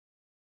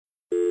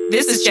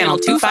This is Channel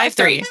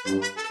 253.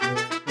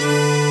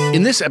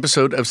 In this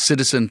episode of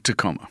Citizen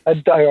Tacoma. I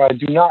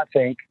do not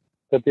think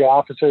that the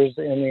officers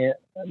in the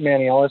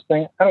Manny Ellis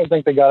thing, I don't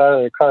think they got out of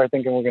their car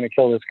thinking we're going to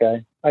kill this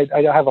guy. I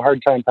have a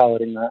hard time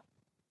piloting that.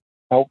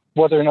 Now,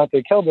 whether or not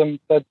they killed him,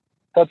 that's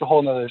a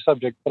whole nother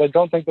subject, but I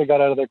don't think they got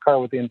out of their car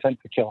with the intent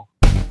to kill.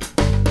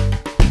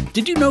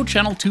 Did you know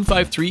Channel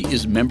 253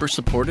 is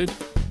member-supported?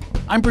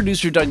 I'm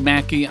producer Doug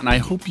Mackey, and I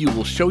hope you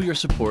will show your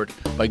support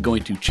by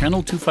going to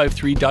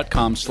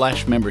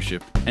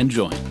channel253.com/membership and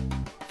join.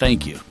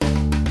 Thank you.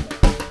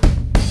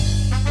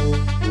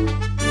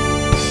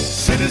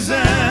 Citizen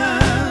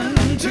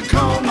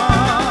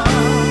Tacoma,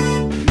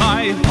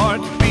 my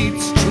heart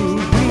beats true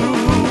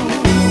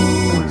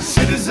blue.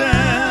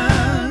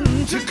 Citizen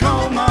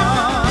Tacoma,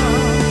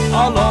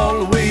 I'll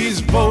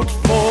always vote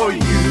for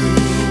you.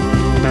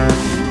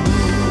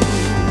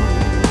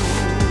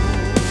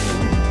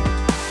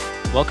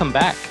 Welcome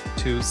back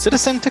to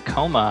Citizen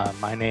Tacoma.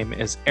 My name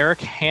is Eric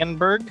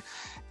Hanberg,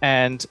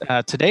 and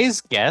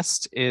today's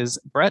guest is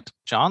Brett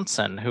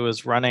Johnson, who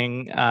is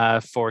running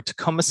for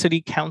Tacoma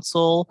City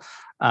Council,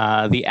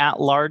 the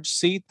at-large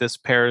seat. This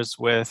pairs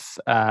with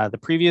the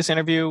previous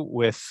interview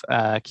with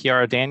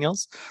Kiara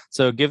Daniels.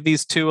 So give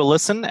these two a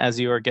listen as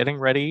you are getting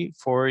ready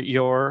for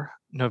your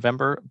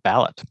November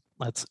ballot.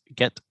 Let's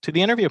get to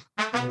the interview.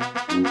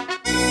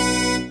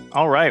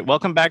 All right,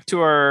 welcome back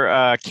to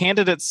our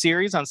candidate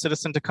series on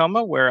Citizen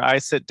Tacoma, where I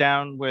sit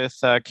down with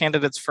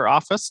candidates for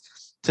office.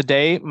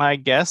 Today, my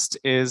guest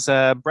is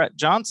Brett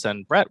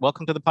Johnson. Brett,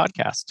 welcome to the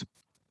podcast.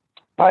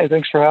 Hi,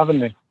 thanks for having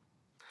me.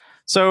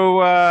 So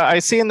I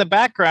see in the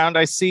background,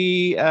 I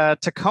see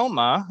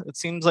Tacoma. It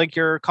seems like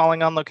you're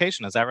calling on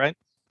location. Is that right?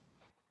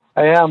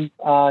 I am.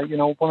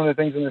 One of the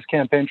things in this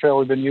campaign trail,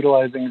 we've been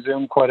utilizing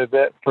Zoom quite a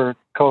bit for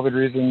COVID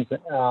reasons,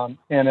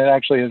 and it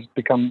actually has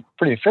become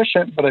pretty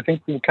efficient, but I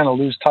think we kind of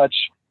lose touch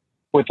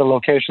with the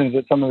locations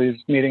that some of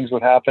these meetings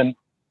would happen.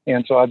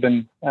 And so I've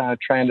been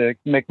trying to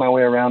make my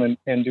way around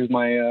and do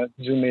my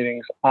Zoom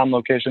meetings on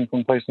location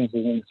from places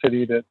in the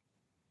city to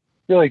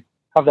really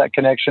have that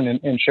connection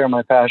and share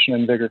my passion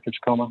and vigor for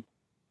Tacoma.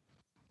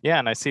 Yeah,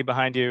 and I see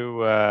behind you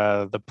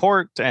the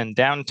port and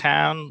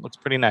downtown. Looks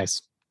pretty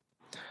nice.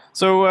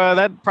 So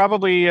that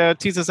probably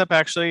tees us up,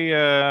 actually,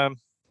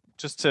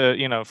 just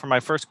to, for my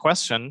first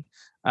question,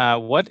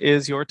 what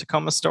is your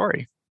Tacoma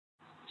story?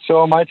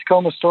 So my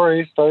Tacoma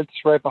story starts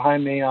right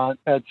behind me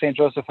at St.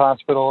 Joseph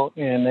Hospital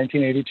in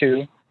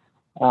 1982.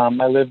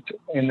 I lived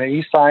in the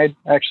east side,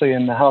 actually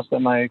in the house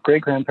that my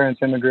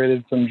great-grandparents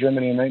immigrated from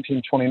Germany in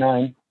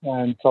 1929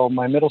 until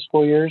my middle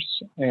school years,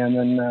 and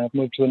then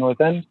moved to the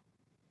North End,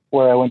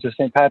 where I went to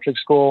St.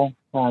 Patrick's School,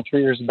 3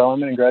 years of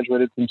Bellarmine, and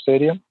graduated from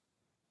Stadium.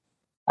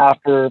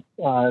 After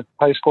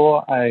high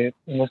school, I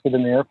enlisted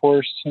in the Air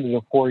Force, did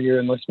a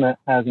 4-year enlistment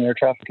as an air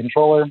traffic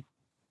controller.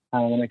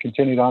 And I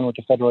continued on with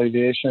the Federal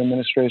Aviation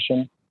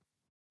Administration,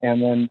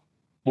 and then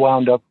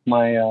wound up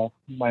my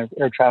my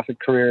air traffic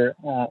career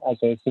as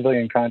a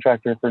civilian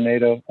contractor for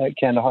NATO at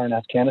Kandahar in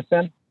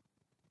Afghanistan.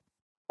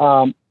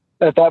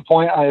 At that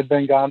point, I had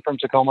been gone from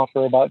Tacoma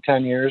for about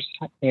 10 years,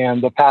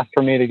 and the path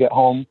for me to get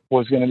home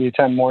was going to be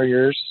 10 more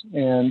years.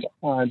 And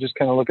just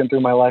kind of looking through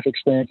my life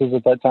experiences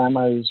at that time,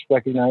 I was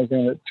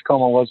recognizing that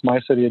Tacoma was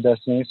my city of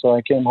destiny. So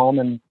I came home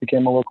and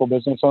became a local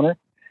business owner,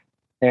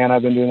 and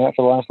I've been doing that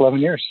for the last 11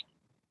 years.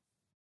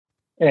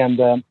 And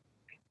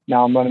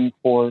now I'm running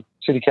for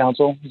city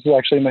council. This is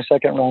actually my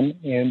second run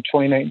in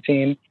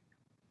 2019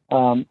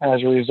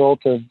 as a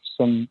result of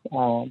some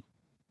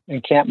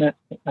encampment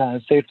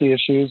safety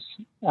issues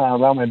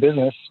around my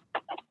business.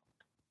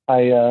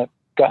 I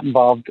got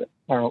involved,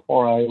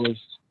 or I was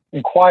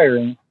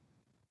inquiring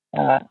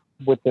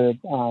with the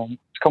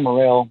Tacoma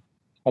Rail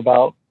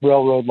about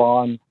railroad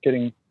law and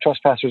getting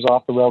trespassers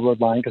off the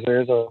railroad line, because there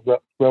is a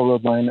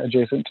railroad line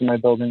adjacent to my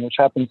building, which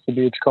happens to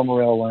be a Tacoma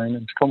Rail line,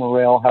 and Tacoma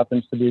Rail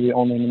happens to be the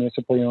only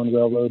municipally owned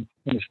railroad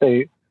in the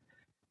state.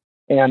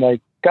 And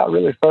I got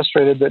really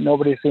frustrated that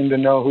nobody seemed to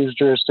know whose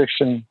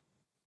jurisdiction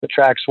the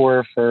tracks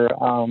were for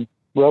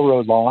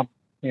railroad law,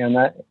 and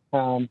that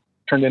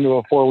turned into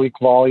a 4-week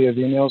volley of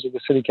emails with the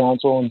city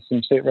council and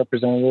some state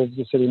representatives,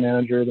 the city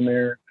manager, the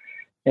mayor.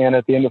 And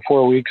at the end of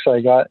 4 weeks,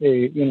 I got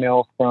an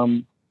email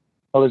from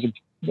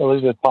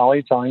Elizabeth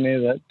Polly telling me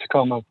that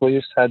Tacoma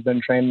Police had been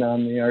trained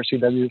on the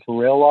RCW for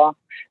rail law,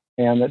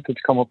 and that the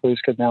Tacoma Police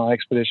could now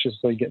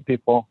expeditiously get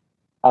people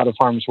out of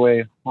harm's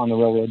way on the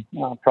railroad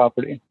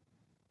property.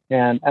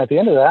 And at the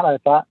end of that, I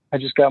thought I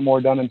just got more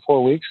done in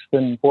 4 weeks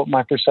than what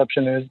my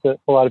perception is that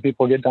a lot of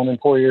people get done in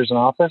 4 years in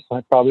office.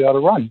 I probably ought to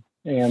run.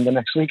 And the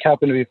next week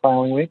happened to be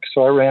filing week,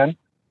 so I ran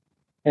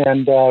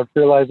and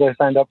realized I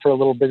signed up for a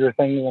little bigger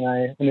thing than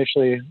I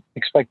initially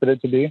expected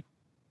it to be.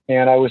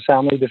 And I was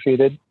soundly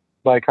defeated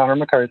by Connor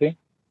McCarthy,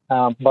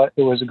 but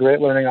it was a great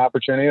learning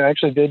opportunity. I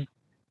actually did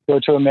go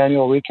to a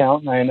manual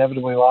recount, and I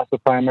inevitably lost the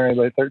primary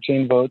by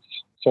 13 votes.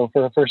 So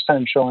for the first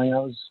time showing,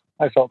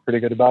 I felt pretty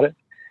good about it.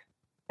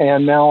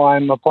 And now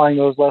I'm applying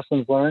those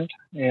lessons learned,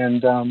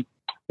 and I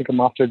think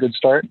I'm off to a good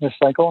start in this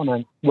cycle, and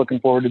I'm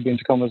looking forward to being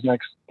Tacoma's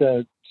next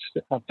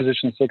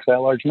position 6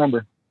 at-large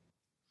member.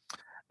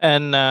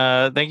 And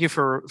thank you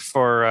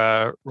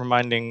for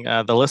reminding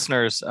the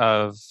listeners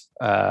of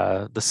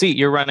the seat.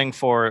 You're running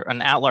for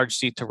an at-large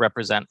seat to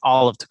represent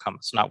all of Tacoma,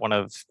 so not one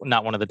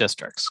of the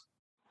districts.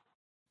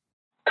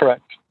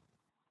 Correct.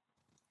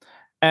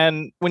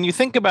 And when you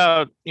think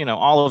about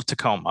all of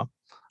Tacoma,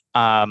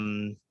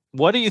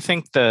 what do you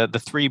think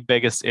the three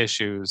biggest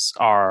issues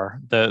are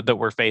that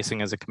we're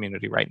facing as a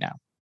community right now?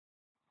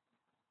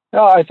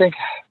 No, I think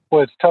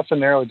it's tough to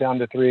narrow it down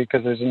to three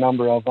because there's a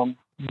number of them,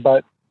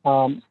 but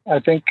I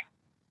think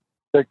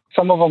that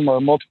some of them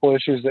are multiple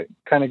issues that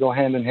kind of go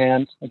hand in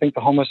hand. I think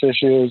the homeless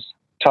issue is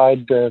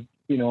tied to,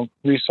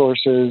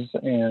 resources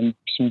and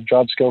some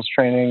job skills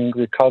training,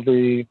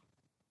 recovery.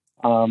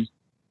 So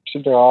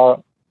there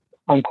are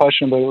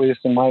unquestionably, at least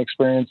in my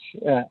experience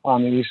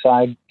on the east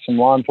side, some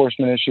law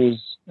enforcement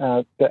issues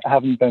that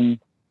haven't been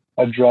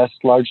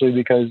addressed largely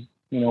because,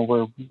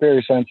 we're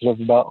very sensitive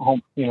about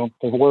the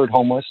word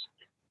homeless,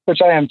 which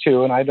I am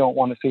too. And I don't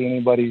want to see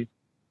anybody,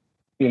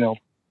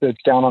 that's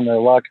down on their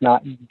luck,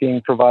 not being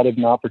provided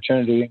an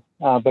opportunity.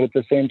 But at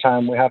the same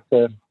time, we have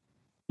to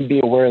be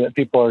aware that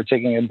people are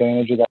taking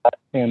advantage of that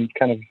and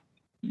kind of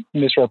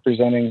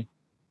misrepresenting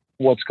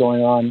what's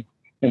going on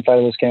inside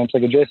of those camps.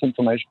 Like adjacent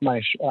to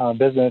my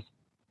business,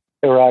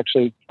 there were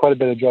actually quite a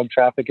bit of drug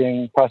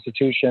trafficking,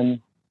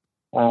 prostitution,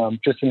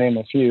 just to name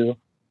a few.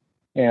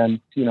 And,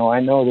 I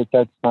know that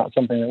that's not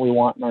something that we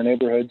want in our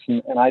neighborhoods,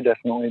 and I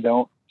definitely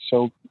don't.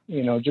 So,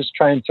 just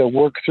trying to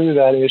work through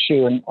that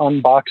issue and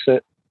unbox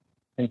it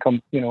and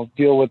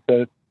deal with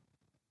the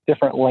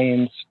different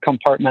lanes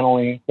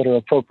compartmentally that are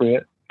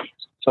appropriate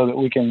so that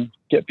we can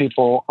get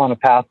people on a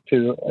path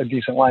to a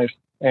decent life,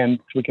 and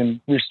we can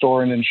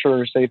restore and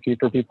ensure safety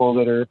for people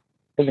that are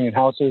living in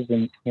houses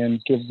and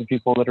give the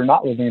people that are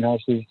not living in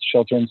houses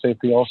shelter and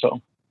safety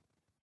also.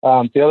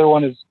 The other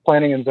one is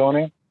planning and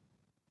zoning.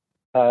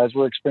 As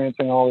we're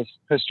experiencing all this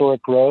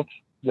historic growth,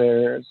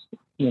 there's,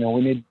 we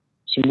need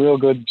some real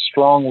good,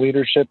 strong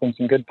leadership and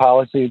some good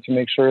policy to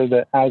make sure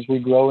that as we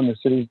grow and the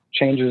city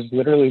changes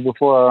literally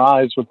before our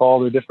eyes with all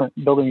the different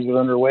buildings that are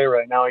underway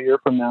right now, a year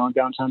from now,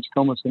 downtown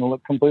Tacoma is going to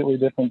look completely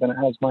different than it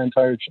has my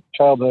entire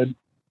childhood.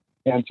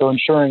 And so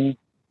ensuring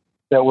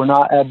that we're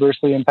not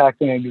adversely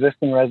impacting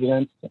existing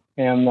residents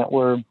and that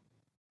we're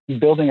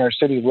building our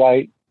city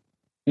right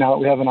now that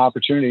we have an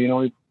opportunity.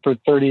 For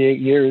 38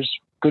 years,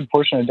 good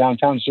portion of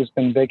downtown has just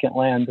been vacant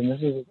land, and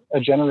this is a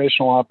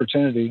generational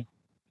opportunity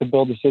to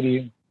build a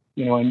city,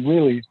 and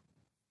really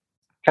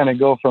kind of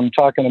go from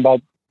talking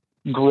about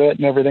grit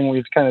and everything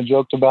we've kind of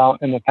joked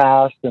about in the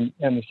past and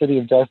the city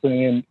of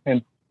destiny,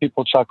 and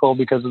people chuckle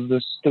because of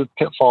the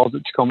pitfalls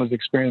that Tacoma's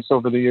experienced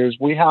over the years.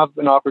 We have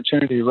an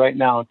opportunity right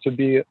now to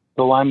be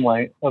the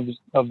limelight of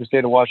the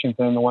state of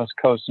Washington and the West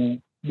Coast,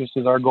 and this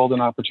is our golden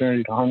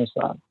opportunity to harness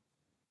that.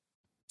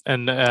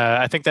 And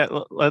I think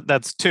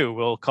that's two.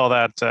 We'll call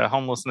that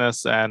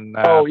homelessness and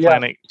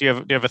planning. Do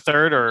you have a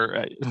third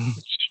or?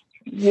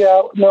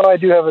 Yeah, no, I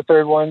do have a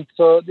third one.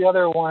 So the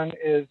other one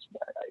is,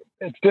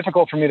 it's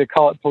difficult for me to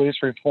call it police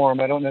reform.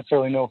 I don't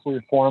necessarily know if we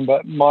reform,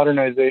 but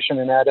modernization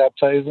and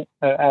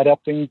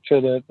adapting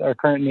to our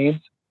current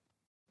needs.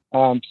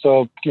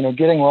 So,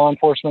 getting law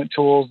enforcement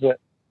tools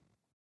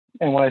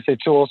and when I say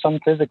tools, some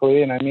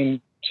physically, and I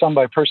mean some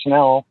by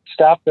personnel,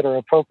 staff that are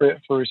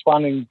appropriate for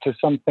responding to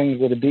some things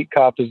that a beat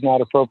cop is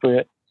not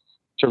appropriate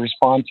to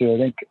respond to. I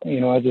think,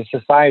 as a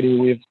society,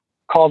 we've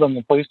called on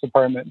the police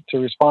department to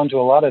respond to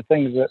a lot of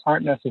things that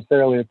aren't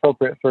necessarily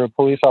appropriate for a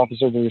police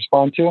officer to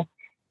respond to.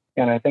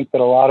 And I think that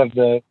a lot of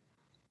the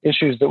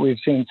issues that we've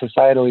seen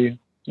societally,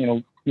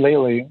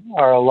 lately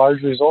are a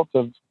large result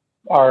of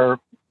our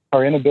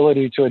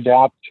inability to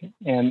adapt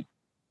and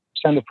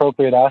send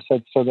appropriate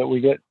assets so that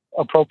we get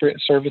appropriate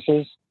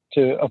services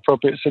to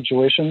appropriate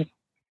situations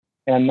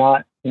and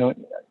not,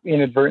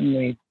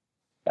 inadvertently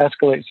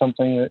escalate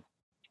something that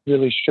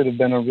really should have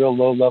been a real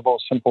low level,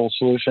 simple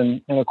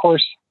solution. And of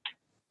course,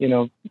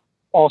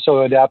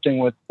 also adapting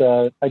with,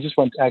 I just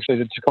went actually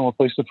to Tacoma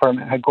Police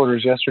Department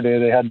headquarters yesterday.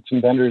 They had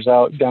some vendors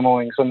out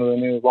demoing some of the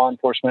new law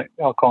enforcement,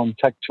 I'll call them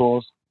tech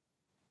tools.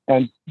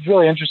 And it's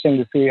really interesting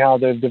to see how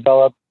they've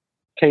developed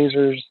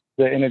tasers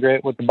that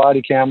integrate with the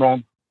body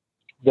camera,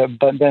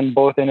 but then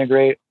both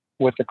integrate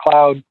with the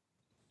cloud.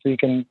 So you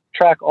can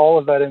track all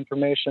of that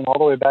information all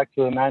the way back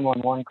to the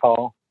 911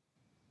 call.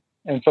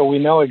 And so we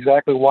know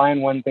exactly why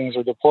and when things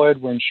are deployed.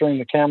 We're ensuring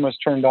the camera's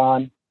turned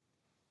on.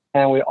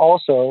 And we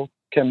also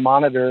can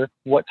monitor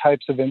what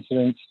types of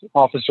incidents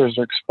officers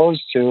are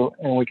exposed to,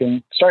 and we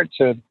can start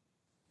to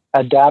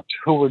adapt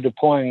who we're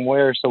deploying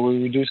where, so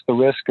we reduce the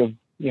risk of,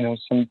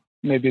 some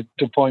maybe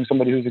deploying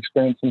somebody who's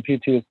experienced some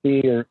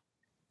PTSD or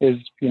is,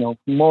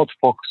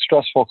 multiple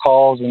stressful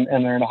calls and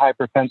they're in a high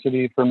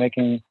propensity for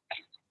making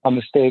a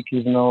mistake,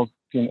 even though,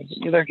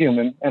 they're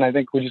human. And I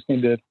think we just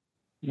need to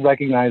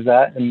recognize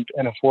that and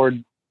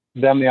afford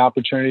them the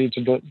opportunity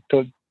to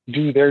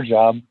do their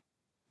job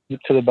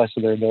to the best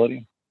of their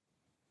ability.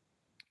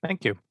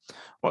 Thank you.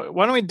 Well,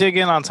 why don't we dig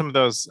in on some of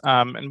those,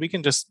 and we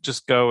can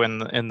just go in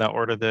the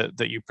order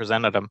that you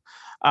presented them.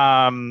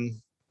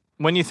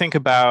 When you think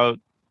about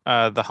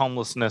the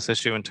homelessness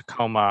issue in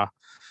Tacoma,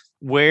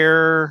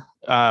 where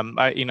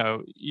I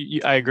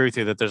agree with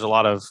you that there's a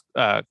lot of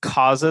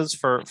causes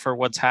for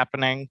what's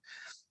happening.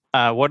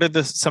 What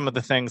are some of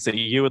the things that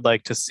you would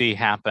like to see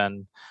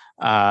happen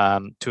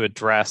to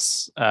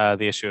address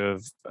the issue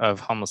of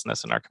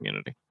homelessness in our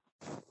community?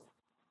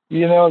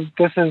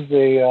 This is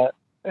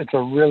it's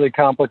a really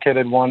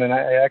complicated one, and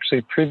I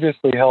actually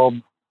previously held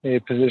a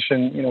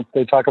position.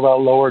 They talk about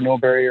lower no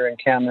barrier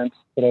encampments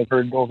that I've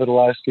heard over the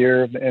last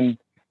year, and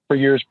for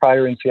years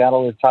prior in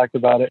Seattle, they've talked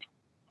about it.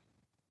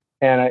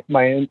 And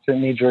my instant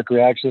knee-jerk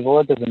reaction is,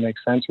 well, that doesn't make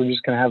sense. We're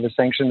just going to have a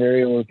sanctioned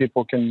area where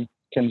people can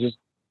just,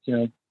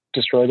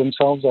 destroy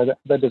themselves.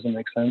 That doesn't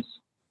make sense.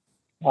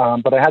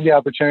 But I had the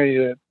opportunity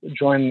to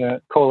join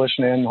the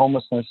Coalition to End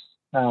Homelessness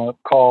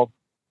call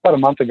about a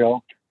month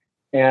ago.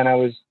 And I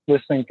was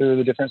listening through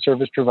the different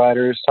service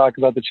providers talk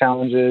about the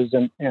challenges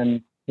and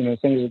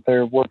things that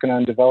they're working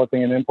on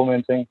developing and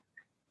implementing.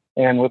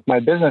 And with my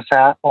business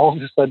hat, all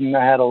of a sudden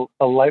I had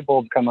a light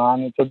bulb come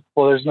on and said,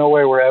 well, there's no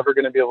way we're ever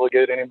going to be able to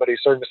get anybody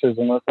services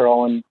unless they're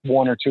all in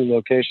one or two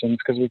locations,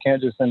 because we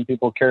can't just send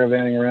people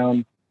caravanning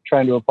around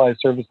trying to apply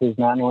services,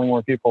 not knowing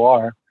where people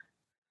are.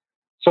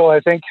 So I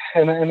think,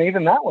 and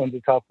even that one's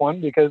a tough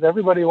one, because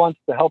everybody wants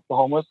to help the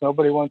homeless.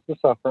 Nobody wants to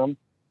suffer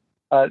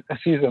them,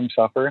 see them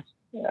suffer.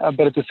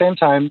 But at the same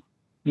time,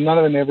 none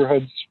of the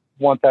neighborhoods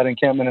want that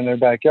encampment in their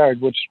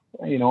backyard, which,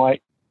 I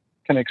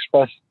can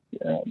express,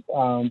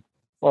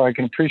 or I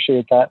can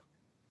appreciate that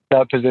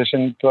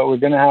position, but we're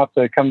going to have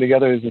to come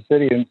together as a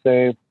city and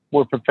say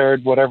we're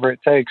prepared, whatever it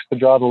takes, to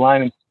draw the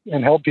line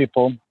and help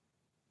people,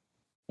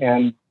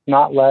 and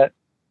not let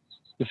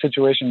the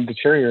situation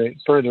deteriorate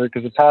further,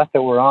 because the path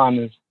that we're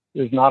on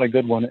is not a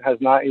good one. It has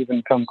not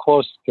even come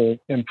close to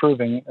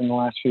improving in the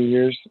last few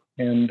years,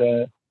 and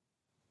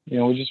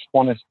we just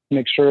want to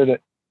make sure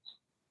that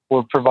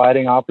we're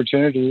providing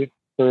opportunity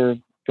for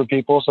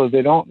people, so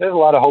they don't. There's a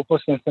lot of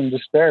hopelessness and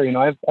despair.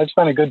 I've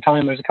spent a good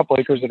time. There's a couple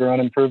acres that are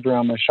unimproved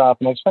around my shop,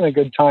 and I've spent a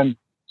good time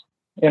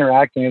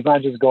interacting. It's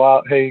not just go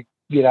out, hey,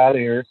 get out of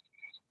here.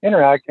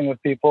 Interacting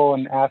with people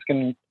and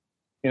asking,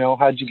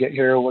 how'd you get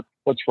here?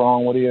 What's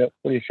wrong? What are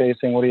you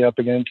facing? What are you up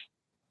against?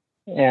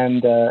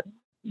 And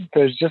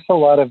there's just a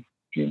lot of.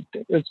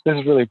 This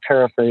is really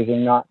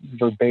paraphrasing, not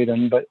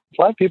verbatim, but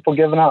a lot of people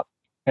giving up,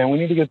 and we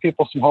need to give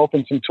people some hope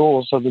and some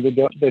tools so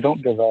that they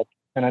don't give up.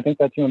 And I think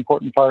that's an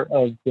important part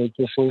of the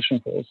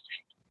solution for this.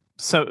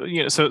 So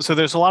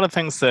there's a lot of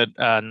things that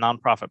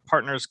nonprofit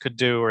partners could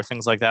do, or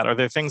things like that. Are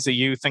there things that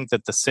you think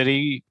that the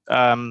city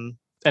and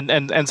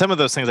some of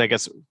those things, I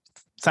guess,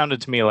 sounded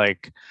to me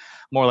like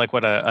more like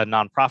what a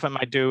nonprofit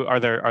might do? Are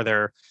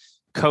there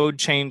code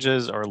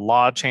changes or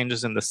law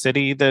changes in the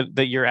city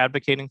that you're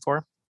advocating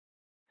for?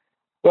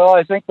 Well,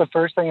 I think the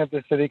first thing that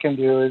the city can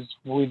do is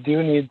we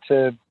do need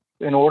to,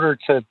 in order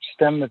to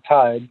stem the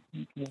tide,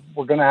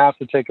 we're going to have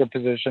to take a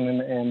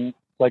position. And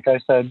like I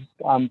said,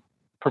 I'm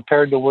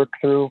prepared to work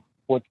through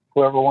with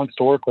whoever wants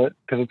to work with,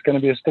 because it's going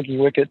to be a sticky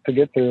wicket to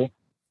get through.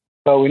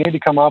 So we need to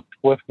come up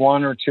with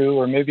one or two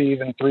or maybe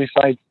even three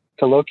sites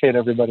to locate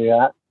everybody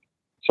at,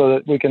 so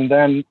that we can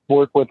then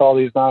work with all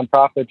these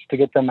nonprofits to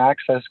get them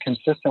access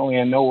consistently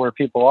and know where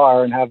people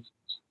are and have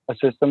a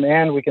system.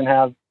 And we can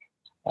have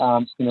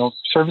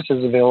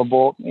services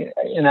available.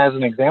 And as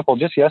an example,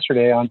 just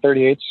yesterday on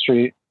 38th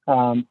Street,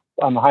 on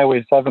the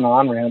Highway 7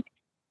 on-ramp,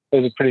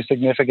 there's a pretty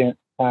significant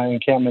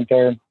encampment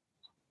there.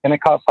 And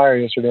it caught fire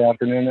yesterday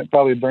afternoon. It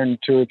probably burned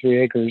 2 or 3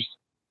 acres.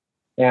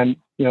 And,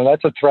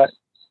 that's a threat,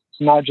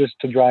 not just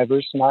to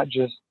drivers, not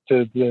just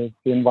to the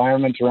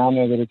environment around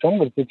there that it's in,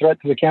 but it's a threat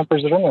to the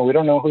campers that are in there. We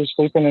don't know who's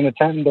sleeping in a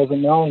tent and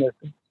doesn't know. And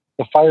if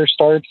the fire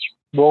starts,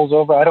 rolls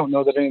over, I don't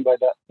know that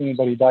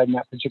anybody died in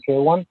that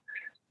particular one.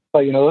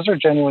 But, those are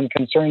genuine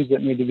concerns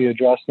that need to be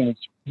addressed. And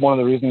it's one of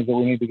the reasons that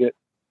we need to get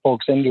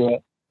folks into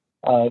it.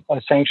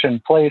 A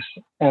sanctioned place,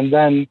 and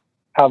then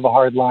have a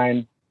hard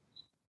line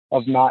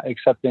of not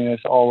accepting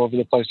this all over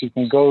the place. You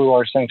can go to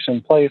our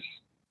sanctioned place,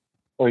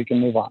 or you can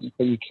move on,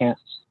 but you can't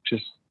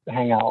just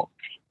hang out.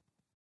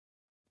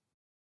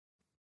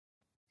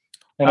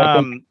 And I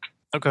think,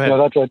 go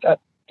ahead. That's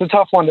a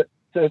tough one.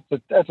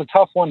 That's a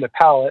tough one to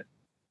palate.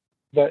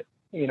 But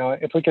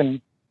if we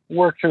can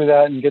work through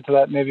that and get to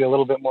that maybe a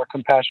little bit more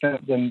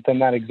compassionate than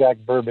that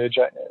exact verbiage.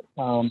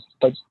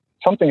 But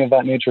something of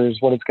that nature is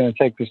what it's going to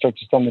take to start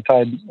to stem the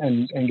tide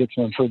and get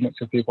some improvement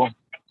for people.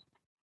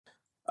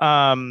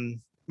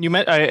 You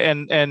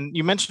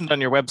mentioned on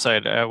your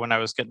website when I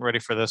was getting ready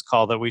for this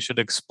call that we should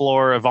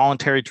explore a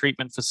voluntary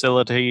treatment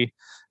facility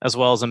as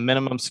well as a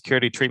minimum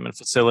security treatment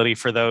facility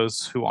for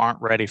those who aren't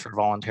ready for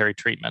voluntary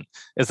treatment.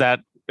 Is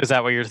that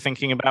what you're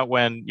thinking about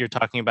when you're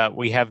talking about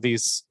we have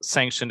these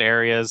sanctioned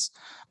areas,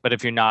 but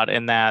if you're not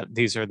in that,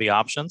 these are the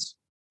options?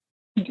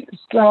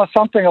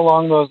 Something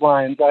along those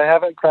lines. I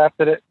haven't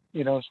crafted it,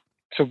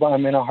 so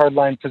I'm in a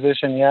hardline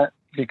position yet,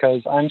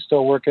 because I'm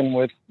still working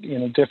with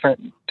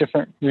different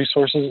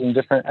resources and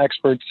different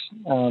experts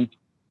to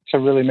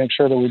really make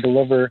sure that we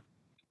deliver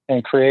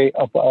and create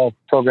a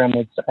program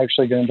that's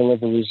actually going to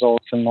deliver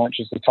results and not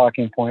just a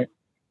talking point.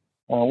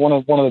 One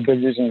of the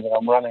big reasons that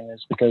I'm running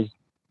is because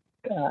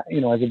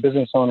as a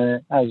business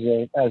owner, as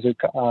a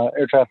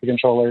air traffic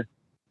controller,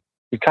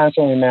 you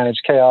constantly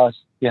manage chaos.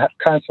 You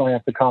constantly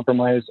have to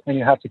compromise, and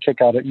you have to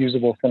kick out a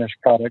usable finished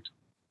product.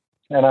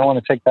 And I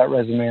want to take that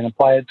resume and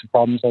apply it to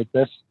problems like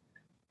this,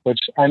 which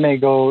I may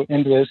go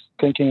into this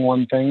thinking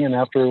one thing, and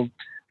after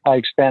I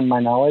expand my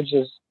knowledge,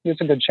 there's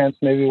a good chance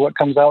maybe what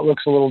comes out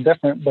looks a little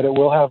different, but it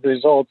will have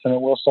results and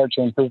it will start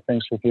to improve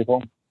things for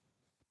people.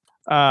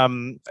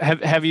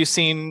 Have you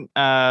seen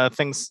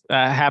things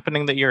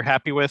happening that you're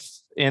happy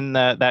with in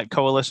that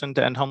coalition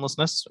to end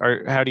homelessness,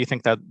 or how do you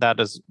think that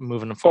is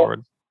moving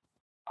forward?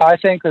 I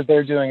think that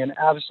they're doing an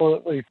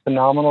absolutely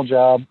phenomenal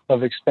job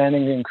of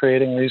expanding and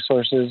creating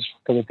resources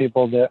for the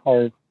people that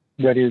are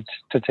ready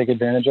to take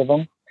advantage of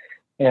them.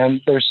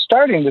 And there's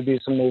starting to be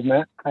some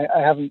movement. I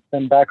haven't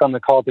been back on the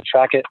call to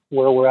track it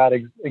where we're at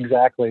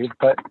exactly,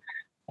 but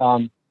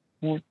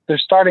they're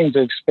starting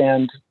to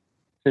expand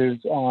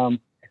to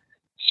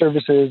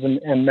services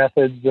and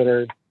methods that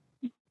are,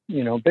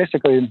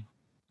 basically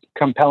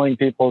compelling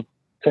people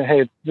to,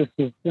 hey, this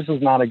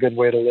is not a good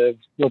way to live.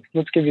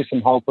 Let's give you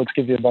some hope. Let's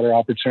give you a better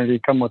opportunity.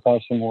 Come with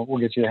us, and we'll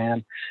get you a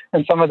hand.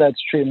 And some of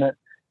that's treatment,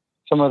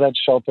 some of that's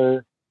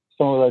shelter,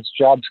 some of that's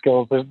job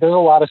skills. There's a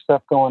lot of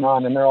stuff going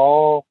on, and they're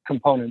all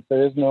components.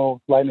 There is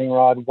no lightning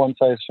rod, one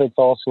size fits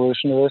all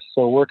solution to this.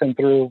 So working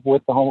through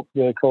with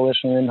the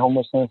Coalition in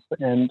Homelessness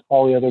and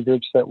all the other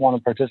groups that want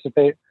to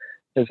participate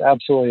is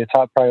absolutely a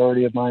top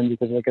priority of mine,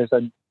 because like I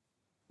said,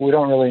 we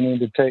don't really need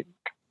to take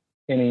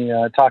any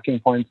talking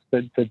points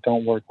that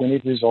don't work. We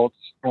need results,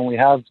 and we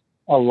have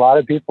a lot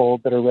of people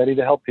that are ready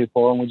to help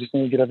people, and we just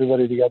need to get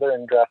everybody together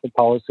and draft a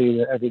policy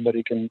that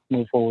everybody can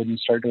move forward and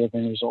start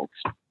delivering results.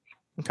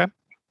 Okay.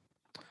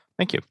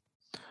 Thank you.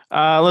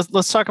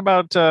 Let's talk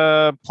about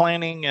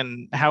planning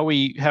and how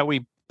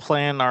we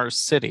plan our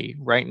city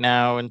right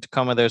now in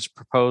Tacoma. There's a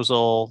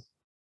proposal.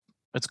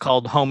 It's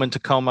called Home in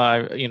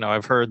Tacoma.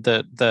 I've heard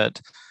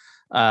that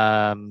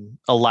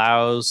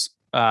allows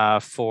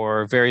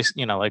for various,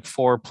 like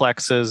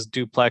fourplexes,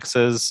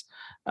 duplexes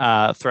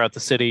throughout the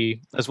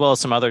city, as well as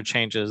some other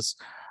changes.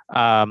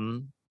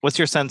 What's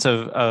your sense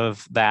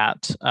of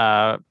that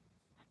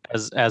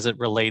as it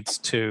relates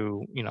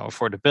to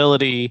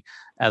affordability,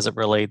 as it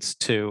relates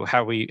to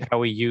how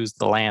we use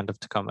the land of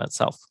Tacoma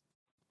itself?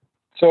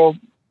 So,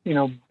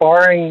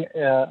 barring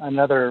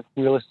another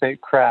real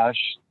estate crash,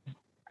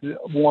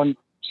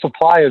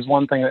 supply is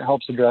one thing that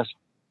helps address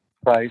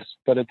price.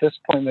 But at this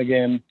point in the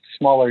game,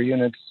 smaller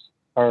units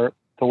are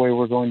the way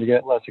we're going to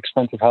get less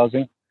expensive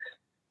housing.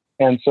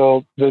 And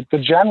so the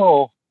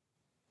general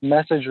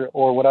message,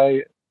 or what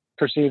I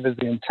perceive as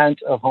the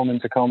intent of Home in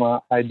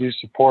Tacoma, I do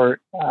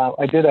support.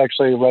 I did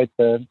actually write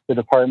the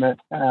department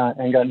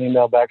and got an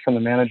email back from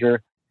the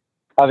manager.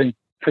 Having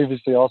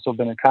previously also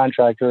been a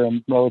contractor,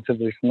 I'm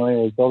relatively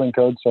familiar with building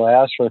code, so I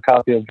asked for a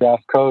copy of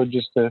draft code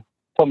just to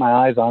put my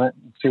eyes on it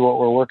and see what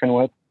we're working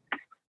with.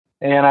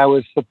 And I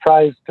was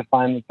surprised to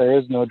find that there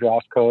is no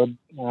draft code.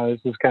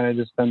 This has kind of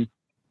just been,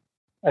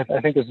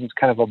 I think this is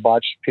kind of a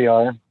botched PR.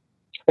 I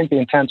think the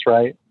intent's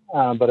right,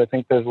 but I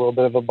think there's a little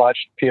bit of a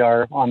botched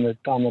PR on the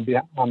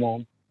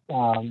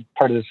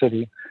part of the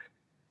city.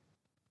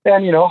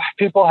 And,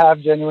 people have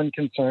genuine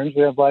concerns.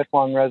 We have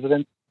lifelong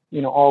residents,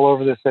 all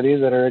over the city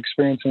that are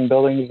experiencing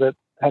buildings that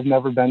have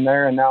never been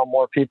there, and now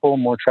more people,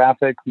 more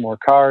traffic, more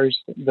cars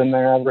than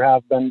there ever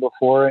have been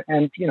before.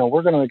 And,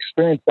 we're going to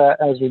experience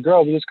that as we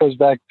grow. This goes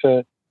back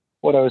to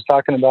what I was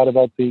talking about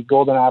the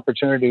golden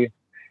opportunity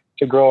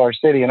to grow our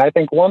city. And I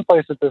think one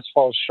place that this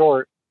falls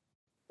short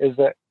is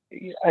that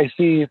I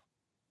see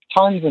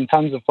tons and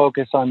tons of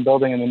focus on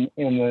building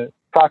in the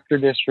Proctor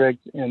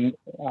district and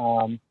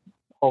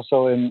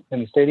also in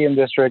the Stadium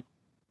district.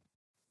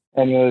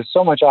 And there's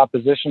so much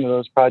opposition to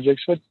those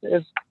projects, which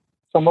is,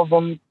 some of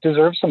them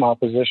deserve some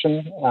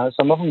opposition.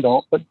 Some of them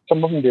don't, but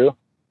some of them do.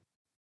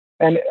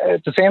 And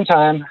at the same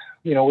time,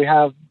 we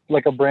have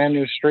like a brand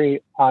new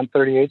street on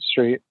 38th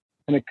Street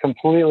in a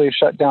completely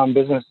shut down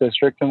business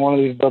district. And one of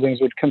these buildings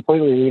would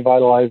completely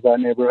revitalize that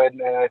neighborhood.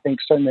 And I think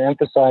starting to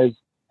emphasize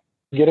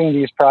getting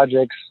these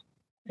projects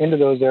into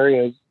those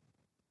areas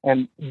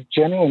and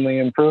genuinely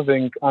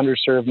improving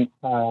underserved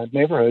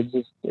neighborhoods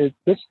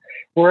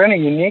we're in a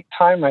unique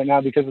time right now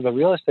because of the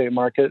real estate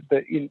market.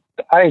 That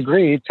I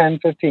agree, 10,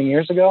 15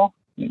 years ago,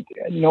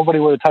 nobody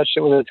would have touched it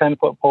with a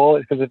 10-foot pole,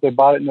 because if they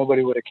bought it,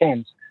 nobody would have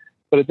came.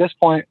 But at this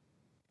point,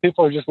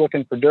 people are just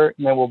looking for dirt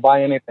and they will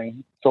buy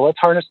anything. So let's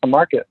harness the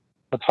market.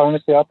 Let's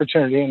harness the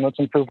opportunity, and let's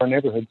improve our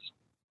neighborhoods.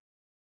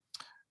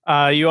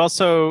 You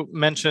also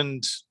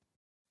mentioned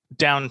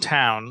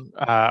downtown.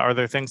 Are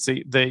there things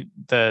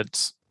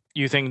that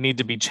you think need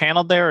to be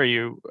channeled there? Or are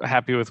you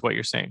happy with what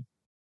you're seeing?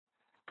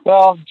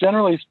 Well,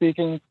 generally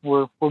speaking,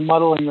 we're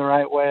muddling the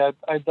right way.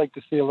 I'd like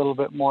to see a little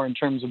bit more in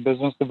terms of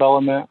business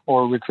development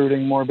or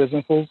recruiting more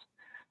businesses.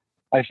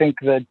 I think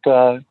that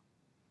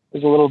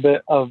there's a little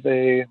bit of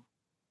there's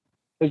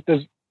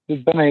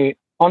been a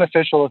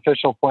unofficial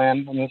official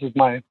plan, and this is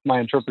my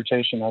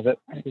interpretation of it.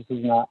 This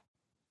is not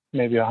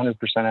maybe 100%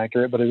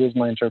 accurate, but it is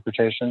my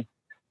interpretation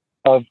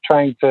of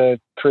trying to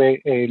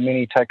create a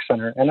mini tech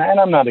center. And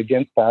I'm not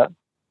against that.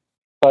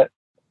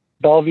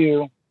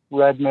 Bellevue,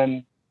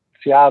 Redmond,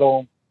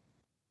 Seattle,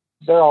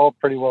 they're all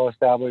pretty well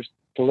established.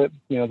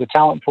 The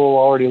talent pool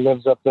already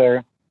lives up there.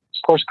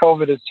 Of course,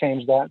 COVID has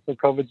changed that. So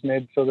COVID's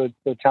made so that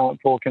the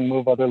talent pool can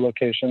move other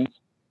locations.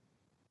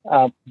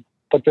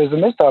 But there's a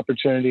missed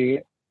opportunity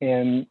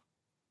in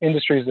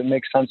industries that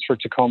make sense for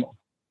Tacoma.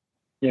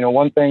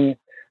 One thing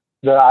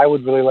that I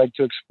would really like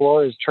to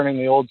explore is turning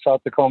the old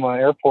South Tacoma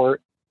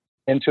airport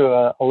into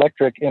an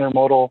electric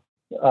intermodal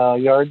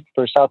yard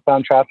for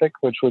southbound traffic,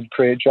 which would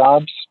create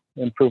jobs,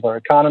 improve our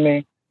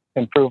economy,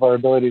 improve our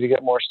ability to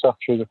get more stuff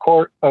through the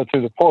port,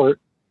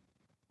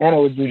 and it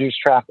would reduce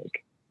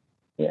traffic.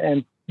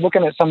 And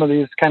looking at some of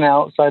these kind of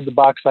outside the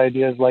box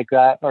ideas like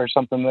that are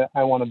something that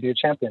I want to be a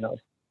champion of,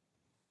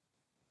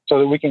 so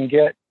that we can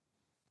get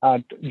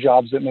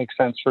jobs that make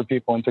sense for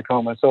people in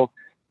Tacoma. So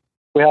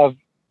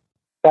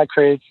that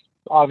creates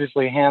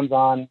obviously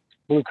hands-on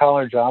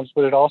blue-collar jobs,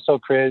 but it also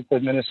creates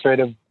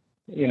administrative,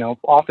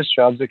 office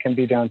jobs that can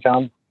be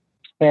downtown.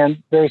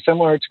 And very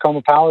similar,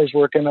 Tacoma Power is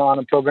working on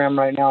a program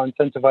right now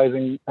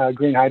incentivizing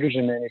green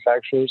hydrogen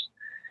manufacturers.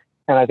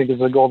 And I think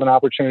it's a golden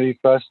opportunity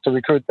for us to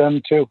recruit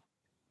them too.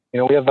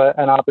 We have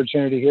an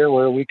opportunity here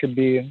where we could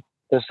be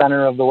the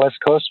center of the West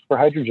Coast for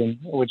hydrogen,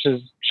 which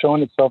is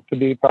showing itself to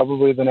be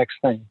probably the next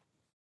thing.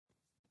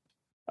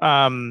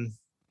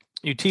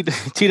 You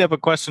teed up a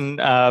question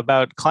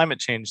about climate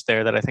change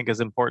there that I think is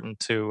important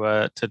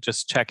to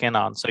just check in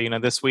on. So,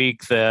 this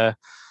week the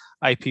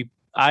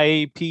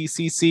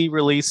IPCC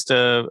released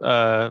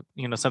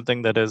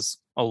something that is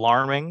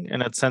alarming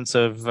in its sense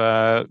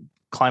of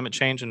climate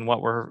change and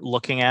what we're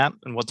looking at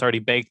and what's already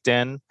baked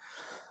in.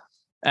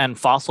 And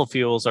fossil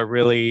fuels are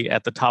really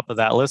at the top of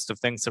that list of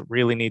things that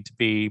really need to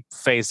be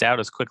phased out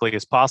as quickly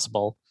as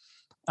possible.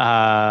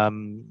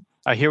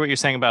 I hear what you're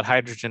saying about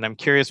hydrogen. I'm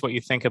curious what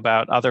you think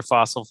about other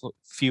fossil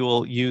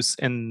fuel use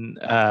in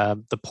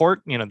the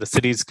port. The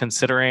city's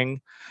considering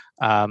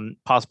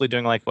possibly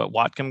doing like what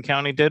Whatcom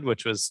County did,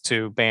 which was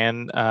to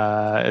ban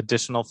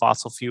additional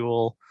fossil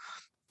fuel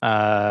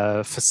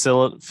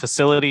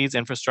facilities,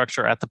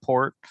 infrastructure at the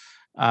port.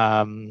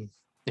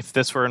 If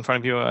this were in front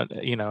of you, at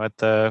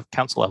the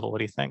council level, what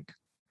do you think?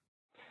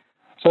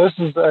 So this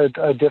is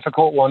a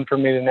difficult one for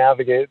me to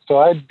navigate. So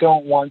I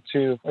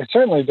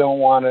certainly don't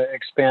want to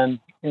expand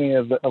any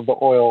of the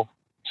oil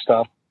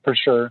stuff for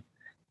sure,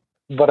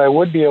 but I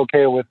would be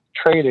okay with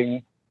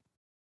trading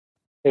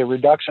a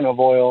reduction of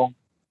oil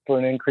for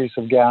an increase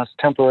of gas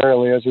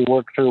temporarily as we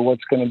work through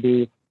what's going to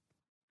be,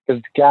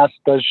 because gas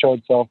does show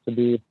itself to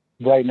be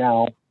right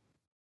now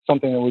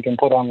something that we can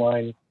put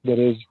online that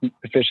is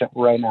efficient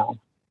right now.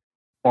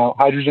 Now,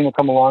 hydrogen will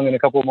come along in a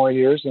couple more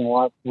years and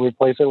we'll have to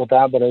replace it with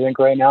that. But I think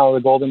right now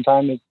the golden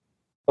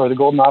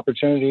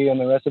opportunity and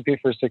the recipe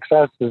for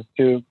success is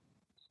to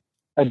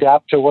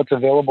adapt to what's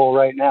available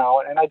right now.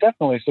 And I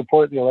definitely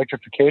support the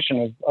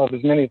electrification of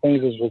as many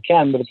things as we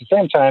can. But at the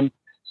same time,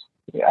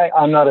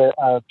 I'm not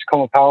a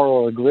Tacoma Power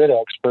or a grid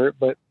expert,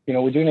 but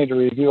we do need to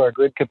review our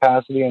grid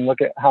capacity and look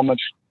at how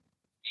much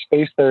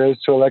space there is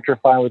to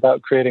electrify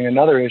without creating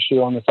another issue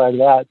on the side of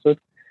that. So it's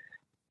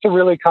a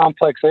really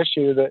complex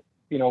issue that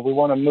we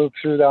want to move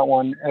through that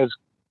one as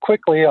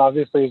quickly,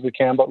 obviously, as we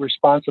can, but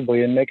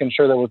responsibly, and making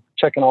sure that we're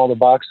checking all the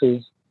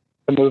boxes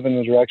to move in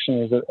the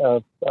direction is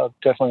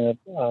definitely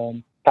a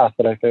path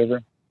that I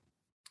favor.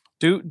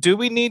 Do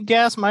we need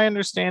gas? My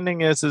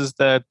understanding is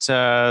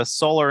that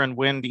solar and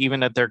wind,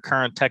 even at their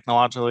current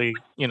technologically,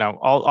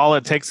 all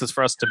it takes is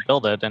for us to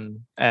build it,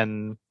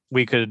 and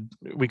we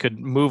could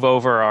move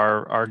over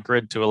our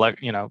grid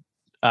to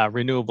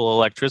renewable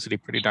electricity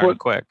pretty darn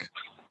quick.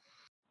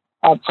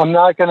 I'm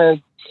not going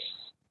to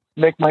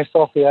make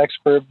myself the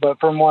expert, but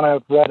from what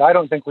I've read, I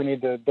don't think we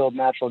need to build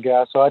natural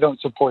gas, so I don't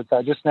support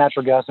that. Just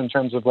natural gas in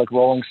terms of like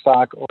rolling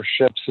stock or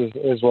ships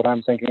is what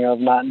I'm thinking of,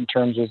 not in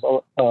terms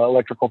of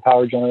electrical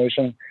power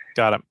generation.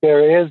 Got it.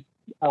 There is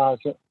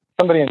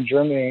somebody in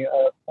Germany,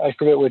 I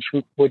forget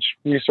which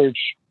research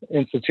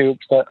institute,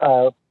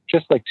 but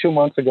just like 2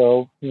 months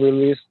ago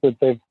released that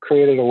they've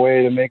created a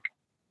way to make,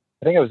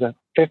 I think it was a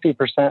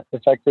 50%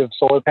 effective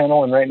solar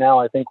panel, and right now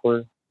I think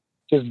we're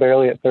just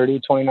barely at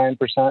 29%,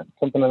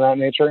 something of that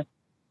nature.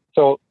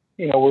 So,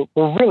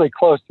 we're really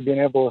close to being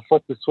able to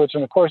flip the switch.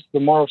 And of course, the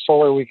more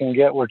solar we can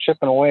get, we're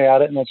chipping away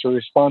at it. And that's a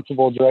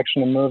responsible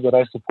direction to move that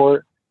I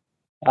support.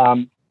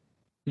 But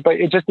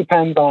it just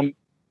depends on,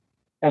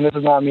 and this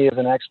is not me as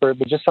an expert,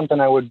 but just something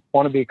I would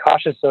want to be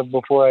cautious of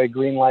before I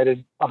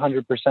green-lighted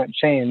 100%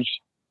 change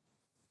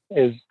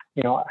is,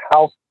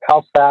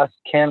 how fast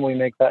can we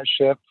make that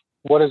shift?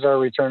 What is our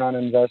return on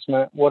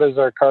investment? What is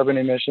our carbon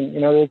emission?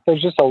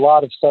 There's just a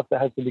lot of stuff that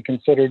has to be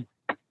considered.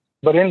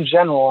 But in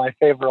general, I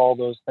favor all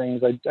those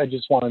things. I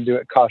just want to do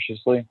it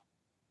cautiously.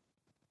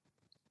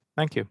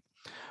 Thank you.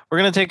 We're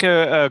going to take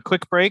a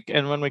quick break.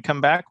 And when we come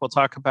back, we'll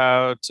talk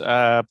about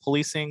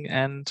policing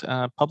and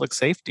public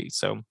safety.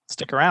 So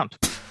stick around.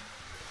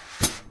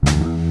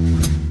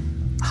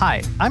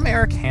 Hi, I'm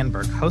Eric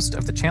Hanberg, host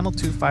of the Channel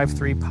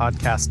 253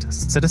 podcast,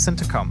 Citizen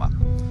Tacoma.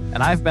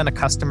 And I've been a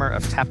customer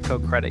of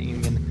TAPCO Credit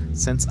Union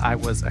since I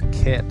was a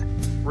kid.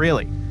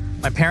 Really,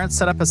 My parents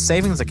set up a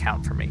savings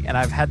account for me, and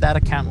I've had that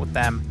account with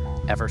them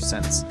ever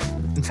since.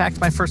 In fact,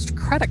 my first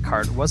credit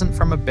card wasn't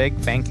from a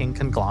big banking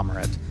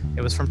conglomerate.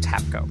 It was from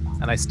Tapco,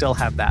 and I still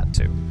have that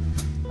too.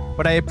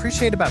 What I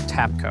appreciate about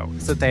Tapco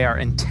is that they are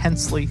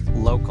intensely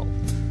local.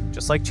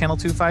 Just like Channel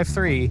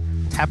 253,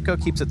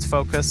 Tapco keeps its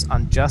focus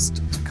on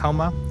just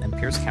Tacoma and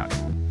Pierce County.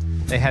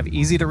 They have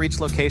easy-to-reach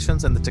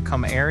locations in the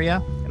Tacoma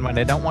area, and when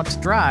I don't want to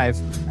drive,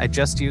 I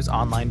just use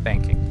online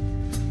banking.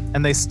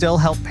 And they still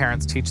help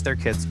parents teach their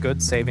kids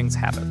good savings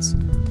habits.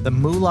 The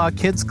Moolah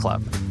Kids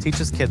Club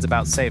teaches kids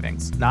about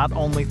savings, not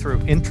only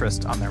through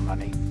interest on their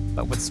money,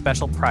 but with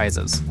special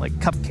prizes like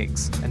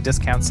cupcakes and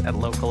discounts at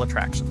local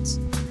attractions.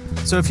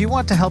 So if you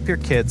want to help your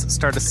kids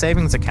start a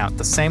savings account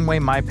the same way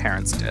my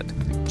parents did,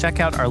 check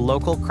out our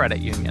local credit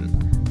union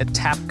at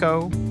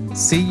tapcocu.org.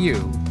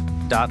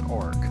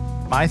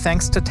 My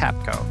thanks to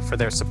Tapco for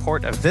their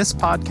support of this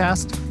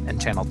podcast and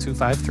Channel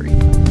 253.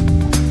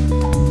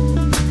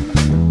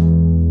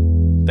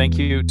 Thank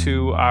you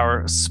to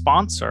our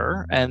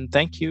sponsor, and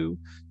thank you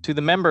to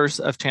the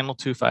members of Channel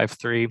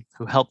 253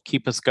 who help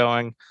keep us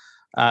going.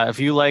 If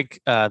you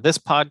like this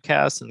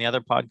podcast and the other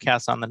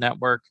podcasts on the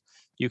network,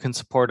 you can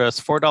support us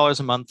 $4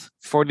 a month,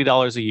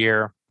 $40 a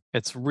year.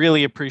 It's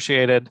really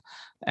appreciated,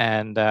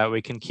 and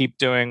we can keep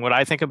doing what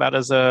I think about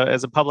as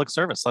a public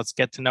service. Let's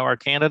get to know our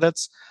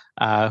candidates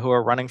who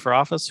are running for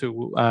office,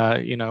 who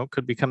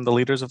could become the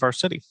leaders of our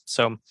city.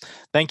 So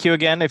thank you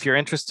again. If you're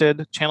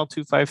interested,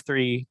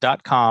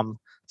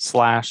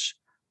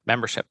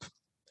 channel253.com/membership.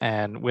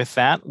 And with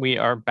that, we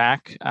are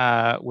back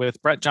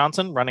with Brett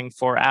Johnson running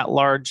for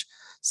at-large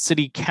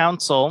city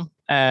council,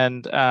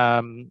 and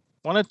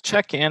want to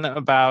check in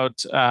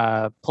about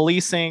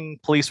policing,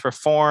 police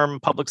reform,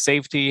 public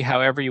safety,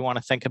 however you want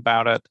to think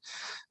about it,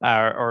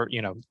 or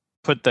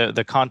put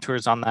the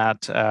contours on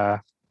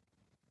that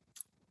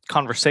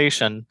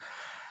conversation.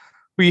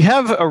 We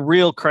have a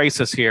real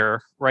crisis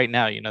here right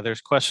now. There's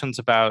questions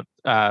about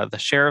the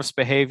sheriff's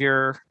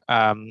behavior.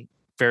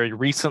 Very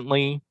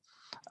recently,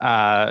 we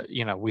have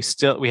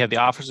the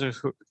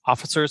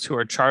officers who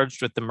are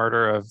charged with the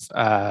murder of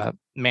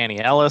Manny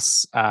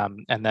Ellis,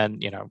 and then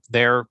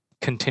their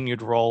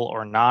continued role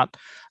or not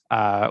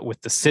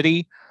with the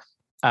city.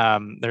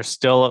 There's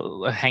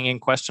still a hanging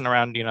question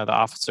around the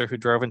officer who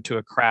drove into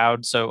a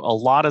crowd. So a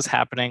lot is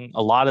happening.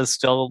 A lot is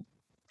still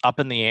up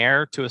in the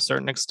air to a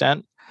certain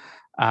extent.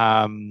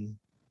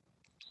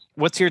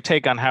 What's your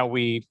take on how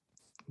we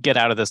get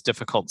out of this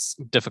difficult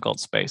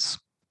space?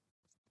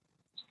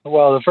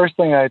 Well, the first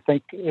thing I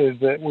think is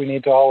that we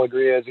need to all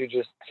agree, as you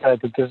just said,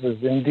 that this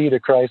is indeed a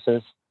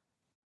crisis.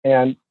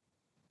 And,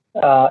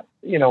 I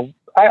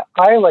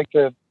like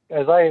to,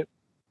 as I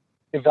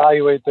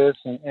evaluate this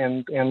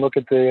and look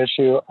at the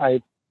issue,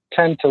 I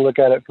tend to look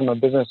at it from a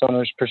business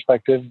owner's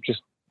perspective,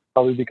 just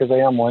probably because I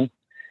am one.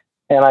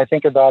 And I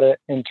think about it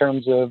in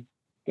terms of,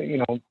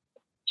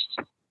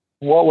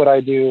 what would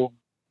I do?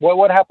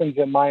 What happens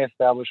at my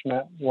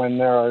establishment when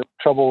there are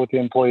trouble with the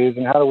employees,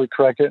 and how do we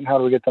correct it, and how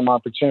do we get them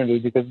opportunity?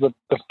 Because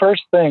the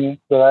first thing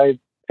that I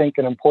think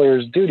an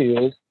employer's duty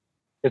is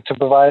to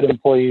provide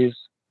employees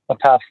a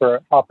path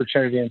for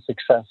opportunity and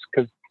success,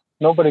 because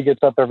nobody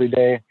gets up every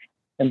day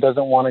and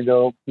doesn't want to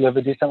go live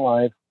a decent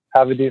life,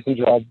 have a decent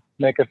job,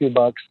 make a few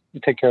bucks,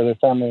 and take care of their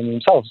family and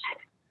themselves.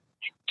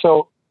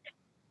 So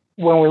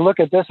when we look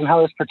at this and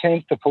how this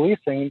pertains to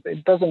policing,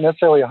 it doesn't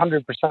necessarily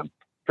 100%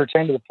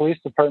 pertain to the police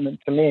department.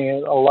 To me,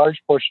 a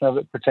large portion of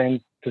it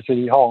pertains to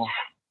City Hall.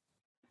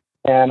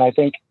 And I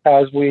think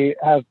as we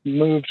have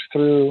moved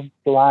through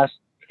the last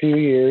few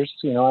years,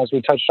 as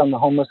we touched on the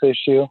homeless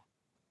issue,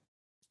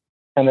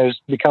 and there's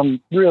become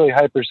really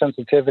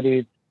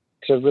hypersensitivity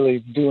to really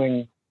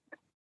doing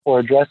or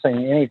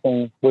addressing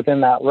anything within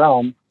that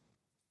realm,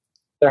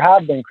 there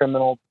have been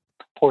criminal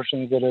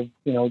portions that have,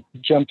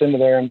 jumped into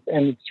there. And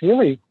it's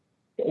really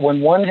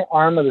when one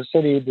arm of the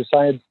city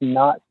decides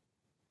not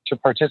to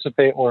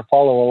participate or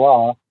follow a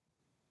law,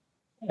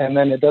 and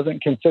then it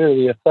doesn't consider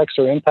the effects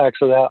or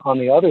impacts of that on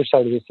the other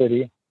side of the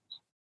city,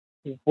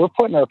 we're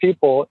putting our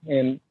people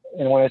in,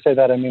 and when I say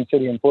that, I mean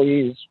city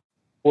employees,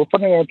 we're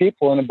putting our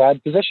people in a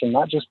bad position,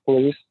 not just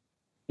police,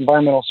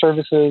 environmental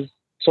services,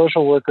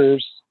 social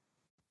workers,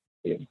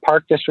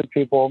 park district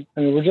people. I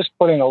mean, we're just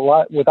putting a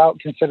lot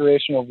without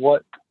consideration of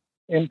what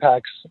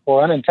impacts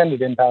or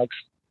unintended impacts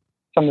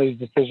some of these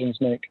decisions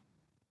make.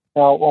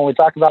 Now, when we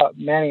talk about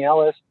Manny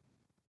Ellis,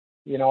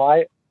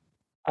 I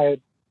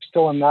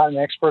still am not an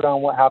expert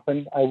on what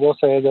happened. I will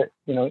say that,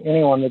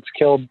 anyone that's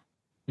killed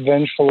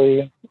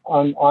vengefully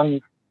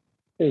on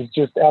is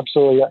just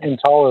absolutely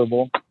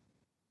intolerable.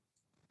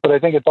 But I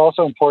think it's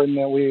also important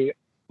that we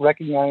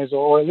recognize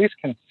or at least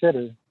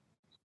consider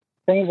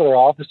things that our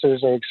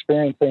officers are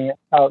experiencing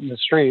out in the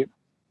street,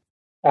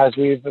 as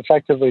we've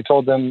effectively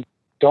told them,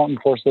 don't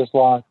enforce this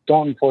law,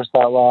 don't enforce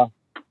that law.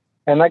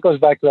 And that goes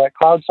back to that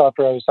cloud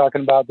software I was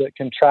talking about that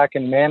can track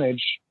and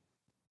manage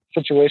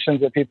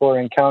situations that people are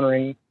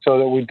encountering so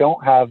that we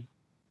don't have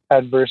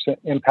adverse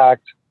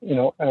impact,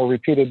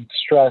 repeated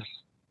stress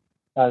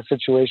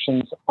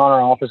situations on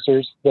our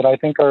officers that I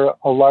think are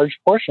a large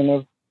portion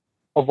of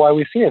why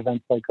we see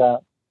events like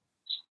that.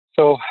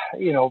 So,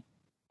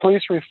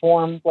 police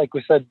reform, like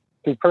we said,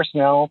 through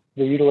personnel,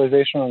 the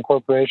utilization or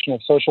incorporation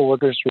of social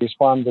workers to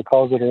respond to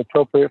calls that are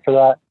appropriate for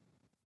that.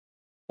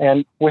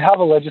 And we have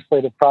a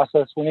legislative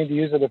process. We need to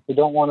use it if we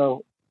don't want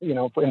to,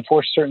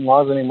 enforce certain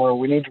laws anymore.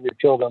 We need to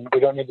repeal them.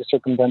 We don't need to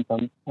circumvent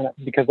them,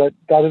 because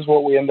that is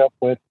what we end up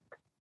with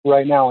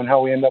right now, and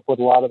how we end up with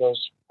a lot of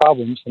those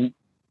problems. And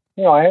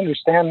I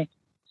understand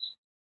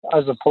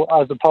as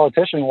a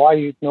politician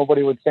why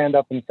nobody would stand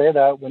up and say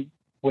that when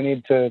we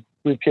need to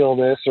repeal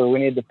this or we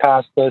need to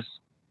pass this,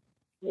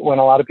 when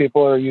a lot of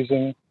people are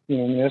using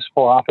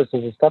municipal office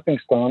as a stepping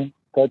stone.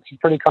 That's a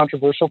pretty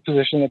controversial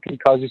position that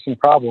could cause you some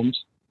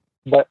problems.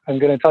 But I'm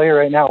going to tell you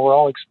right now, we're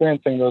all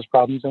experiencing those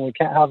problems, and we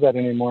can't have that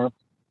anymore.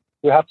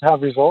 We have to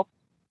have results,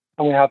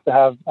 and we have to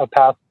have a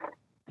path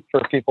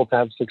for people to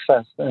have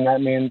success. And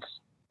that means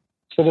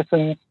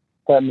citizens,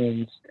 that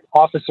means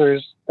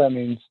officers, that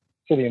means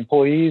city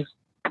employees,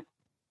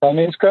 that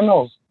means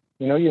criminals.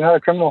 You're not a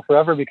criminal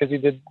forever because you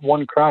did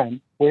one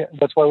crime.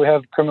 That's why we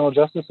have criminal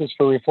justices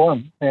for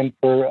reform and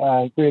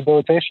for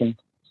rehabilitation.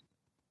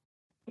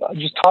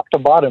 Just top to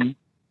bottom,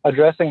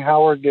 addressing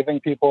how we're giving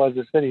people as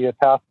a city a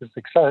path to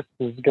success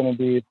is going to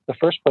be the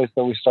first place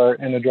that we start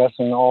in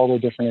addressing all the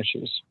different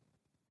issues.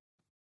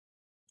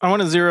 I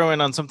want to zero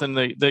in on something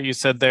that you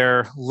said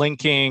there,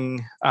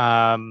 linking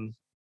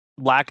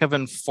lack of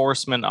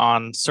enforcement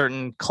on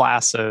certain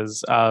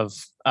classes of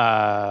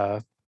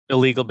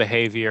illegal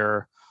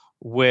behavior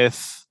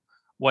with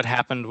what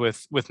happened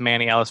with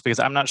Manny Ellis, because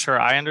I'm not sure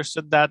I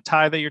understood that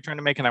tie that you're trying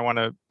to make, and I want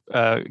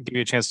to give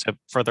you a chance to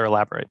further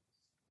elaborate.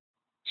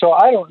 So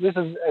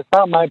it's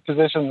not my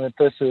position that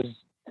this is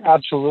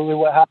absolutely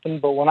what happened,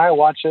 but when I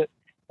watch it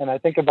and I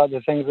think about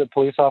the things that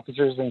police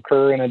officers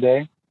incur in a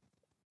day,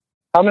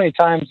 how many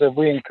times have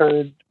we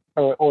incurred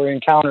or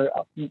encountered,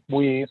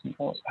 we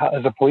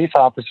as a police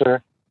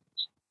officer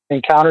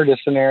encountered a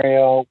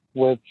scenario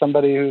with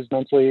somebody who's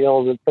mentally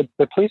ill, but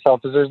the police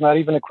officer is not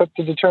even equipped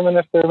to determine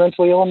if they're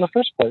mentally ill in the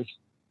first place.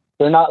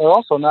 They're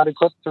also not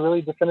equipped to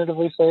really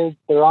definitively say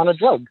they're on a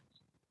drug.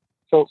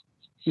 So,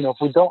 if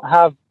we don't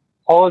have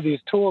all of these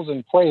tools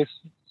in place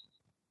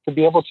to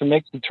be able to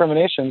make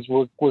determinations,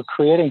 we're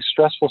creating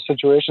stressful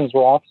situations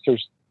where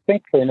officers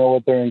think they know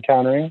what they're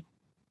encountering,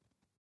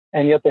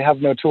 and yet they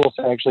have no tools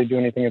to actually do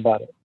anything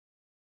about it.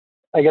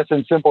 I guess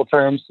in simple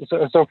terms,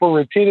 so if we're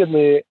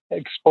repeatedly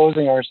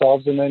exposing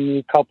ourselves, and then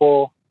you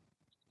couple,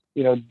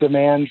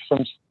 demand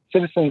from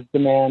citizens,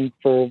 demand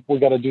for we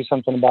got to do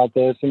something about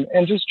this,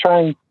 and just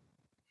trying,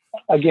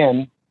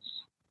 again,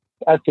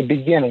 at the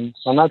beginning,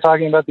 I'm not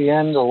talking about the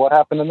end or what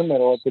happened in the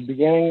middle, at the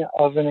beginning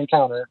of an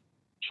encounter,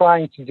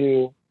 trying to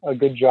do a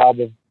good job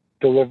of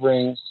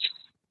delivering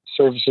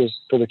services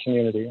for the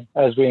community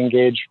as we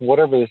engage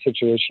whatever the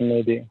situation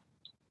may be.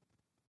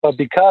 But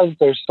because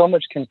there's so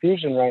much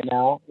confusion right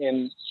now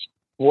in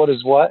what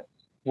is what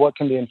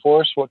can be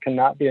enforced, what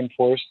cannot be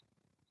enforced,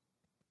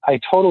 I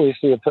totally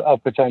see a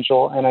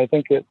potential, and I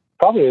think it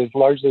probably is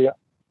largely,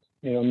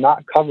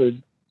 not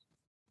covered,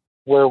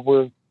 where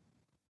we're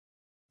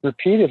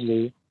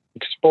repeatedly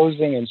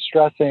exposing and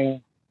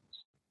stressing,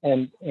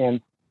 and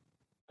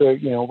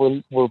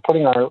we're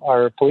putting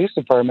our police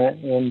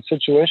department in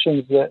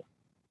situations that,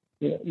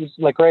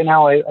 like right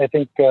now, I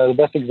think the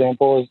best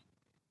example is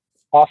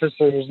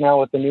officers now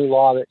with the new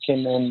law that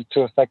came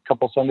into effect a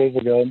couple Sundays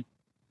ago.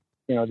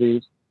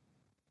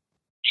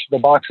 The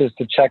boxes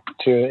to check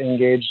to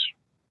engage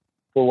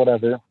for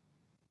whatever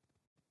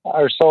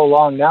are so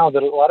long now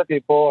that a lot of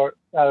people are,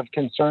 out of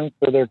concern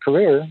for their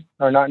career,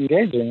 are not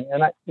engaging.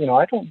 And I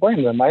don't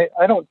blame them. I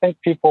don't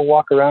think people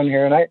walk around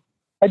here, and I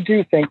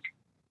do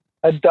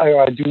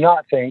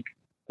not think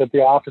that the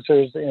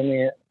officers in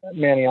the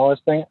Manny Ellis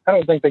thing, I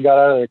don't think they got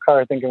out of their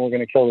car thinking we're going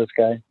to kill this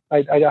guy.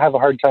 I have a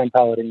hard time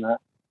palliating that.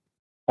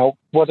 Now,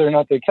 whether or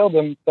not they killed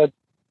him,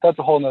 that's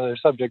a whole nother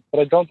subject, but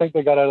I don't think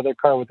they got out of their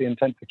car with the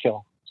intent to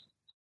kill.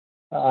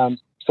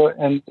 So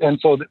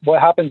what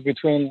happens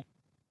between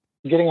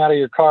getting out of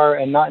your car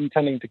and not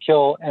intending to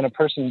kill and a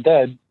person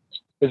dead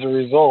is a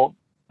result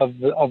of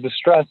the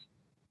stress,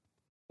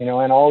 and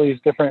all these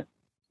different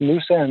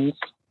loose ends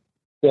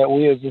that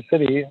we as a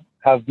city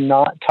have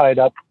not tied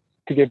up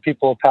to give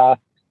people a path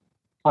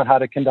on how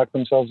to conduct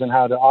themselves and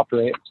how to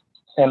operate,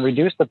 and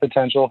reduce the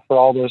potential for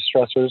all those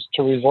stressors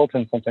to result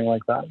in something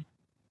like that.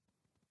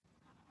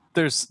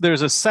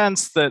 There's a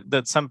sense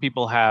that some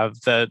people have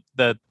that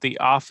the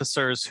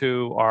officers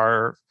who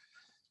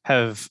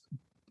have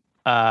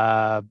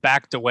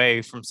backed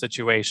away from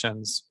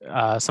situations,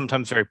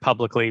 sometimes very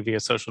publicly via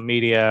social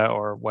media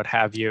or what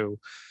have you,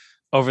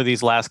 over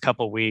these last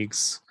couple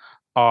weeks,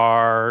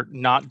 are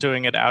not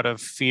doing it out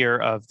of fear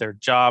of their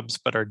jobs,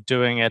 but are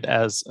doing it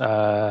as,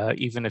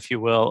 even if you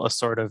will, a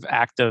sort of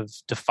act of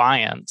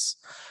defiance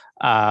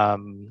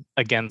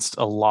against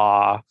a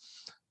law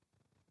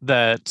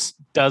that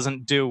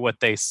doesn't do what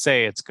they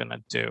say it's going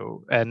to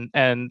do.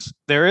 And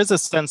there is a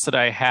sense that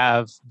I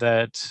have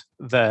that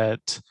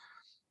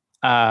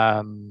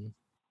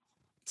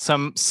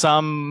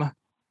some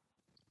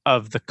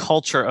of the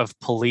culture of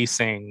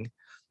policing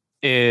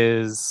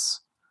is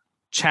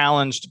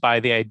challenged by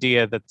the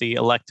idea that the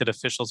elected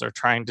officials are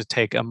trying to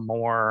take a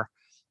more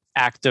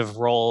active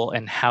role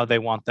in how they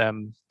want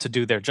them to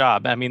do their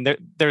job. I mean,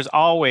 there's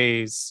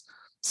always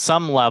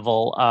some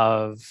level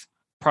of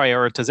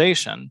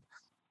prioritization.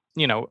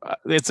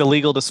 It's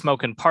illegal to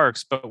smoke in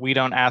parks, but we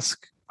don't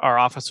ask our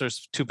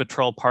officers to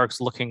patrol parks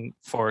looking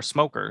for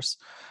smokers.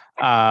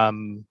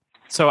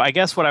 So I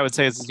guess what I would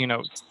say is,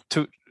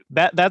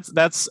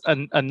 that's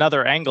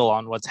another angle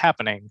on what's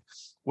happening,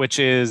 which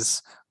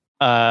is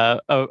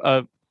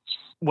what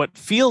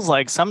feels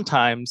like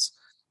sometimes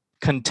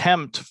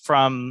contempt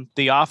from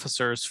the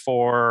officers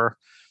for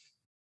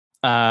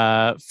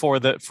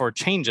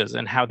changes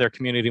and how their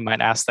community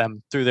might ask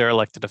them through their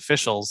elected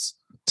officials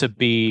to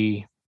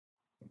be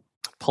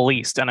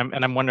policed. And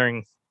I'm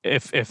wondering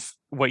if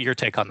what your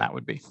take on that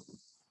would be.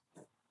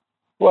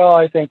 Well,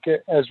 I think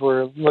as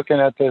we're looking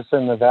at this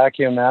in the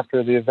vacuum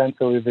after the events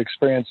that we've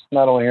experienced,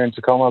 not only here in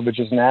Tacoma, but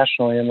just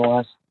nationally in the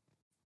last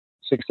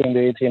 16 to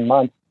 18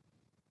 months,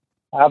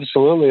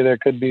 absolutely there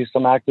could be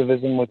some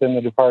activism within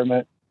the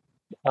department.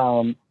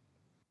 But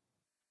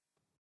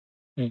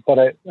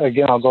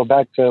I'll go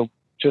back to,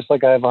 just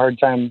like I have a hard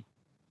time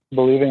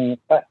believing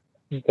that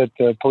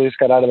the police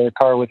got out of their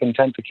car with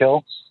intent to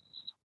kill.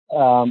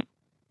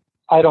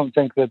 I don't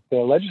think that the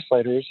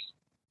legislators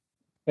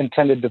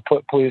intended to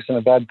put police in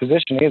a bad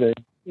position either.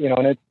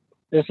 And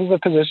this is a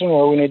position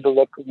where we need to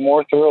look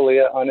more thoroughly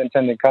at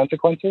unintended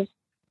consequences.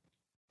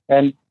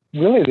 And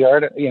really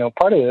part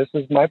of this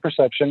is my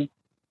perception.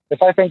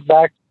 If I think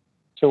back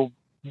to,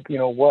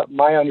 what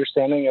my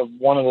understanding of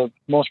one of the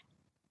most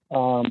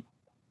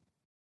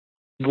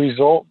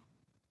result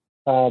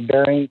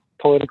bearing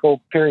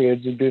political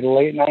periods would be the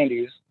late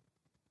 90s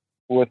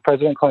with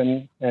President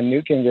Clinton and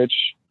Newt Gingrich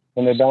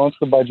when they balanced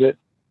the budget.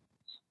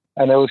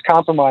 And there was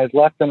compromise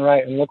left and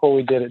right. And look what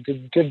we did. It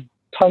did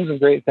tons of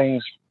great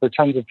things for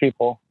tons of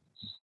people.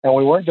 And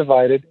we weren't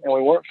divided and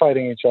we weren't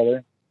fighting each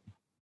other.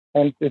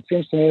 And it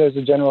seems to me there's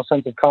a general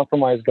sense of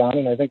compromise gone.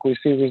 And I think we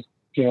see the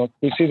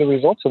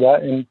results of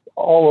that in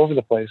all over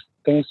the place.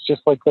 Things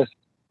just like this.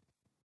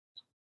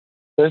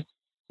 There's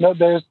no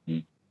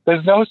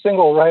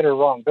single right or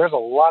wrong. There's a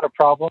lot of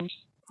problems.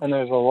 And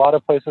there's a lot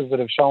of places that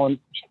have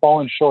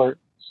fallen short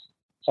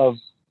of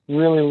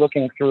really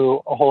looking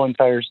through a whole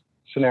entire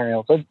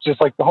scenario. So it's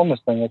just like the homeless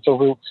thing. So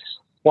we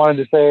wanted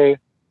to say,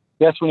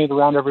 yes, we need to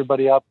round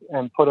everybody up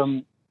and put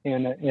them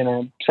in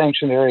a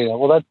sanctioned area.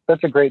 Well,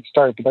 that's a great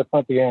start, but that's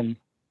not the end.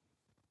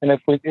 And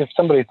if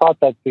somebody thought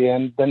that's the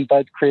end, then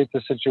that creates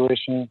a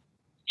situation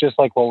just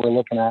like what we're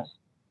looking at.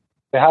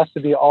 It has to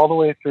be all the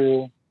way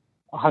through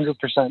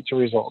 100% to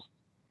result.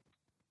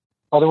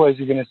 Otherwise,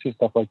 you're going to see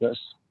stuff like this.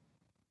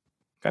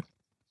 Okay,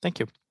 thank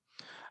you.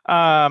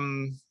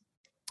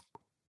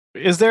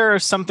 Is there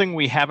something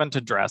we haven't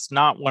addressed?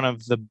 Not one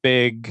of the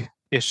big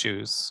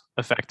issues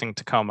affecting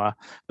Tacoma,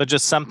 but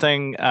just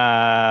something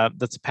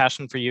that's a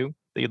passion for you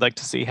that you'd like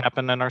to see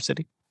happen in our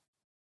city?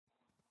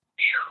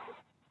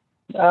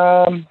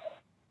 Really,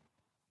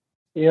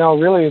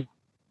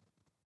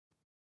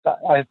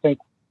 I think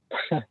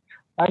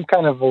I'm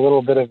kind of a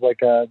little bit of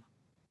like a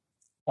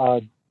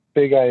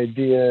big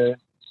idea,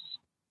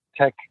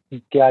 tech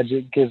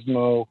gadget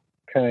gizmo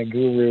kind of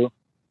guru.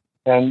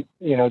 And,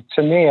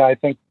 to me, I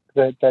think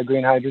that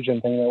green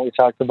hydrogen thing that we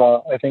talked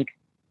about, I think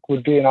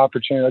would be a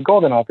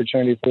golden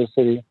opportunity for the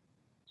city,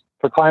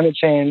 for climate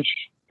change,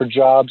 for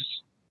jobs,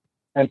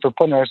 and for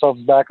putting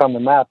ourselves back on the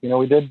map.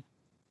 Not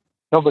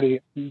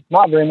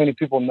very many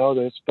people know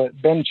this,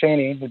 but Ben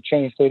Cheney, the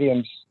Cheney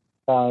Stadium's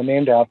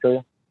named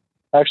after,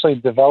 actually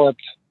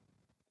developed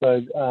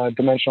the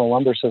dimensional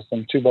lumber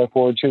system,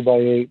 2x4,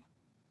 2x8.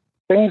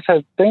 Things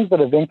that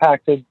have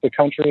impacted the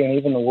country and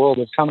even the world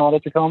have come out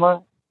of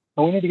Tacoma,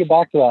 and we need to get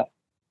back to that.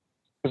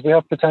 Because we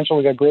have potential,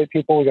 we got great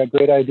people, we got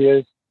great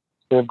ideas,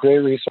 we have great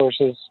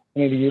resources.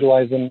 We need to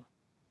utilize them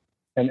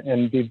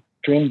and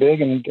dream big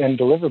and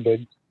deliver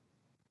big.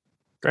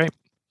 Great.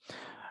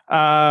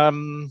 How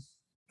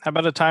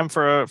about a time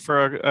for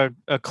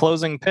a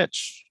closing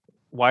pitch?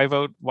 Why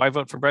vote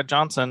for Brett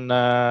Johnson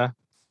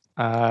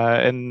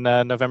in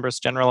November's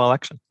general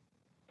election?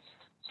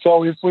 So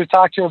we've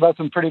talked here about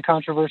some pretty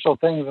controversial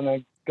things, and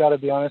I got to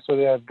be honest with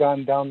you, I've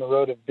gone down the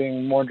road of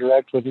being more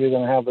direct with you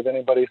than I have with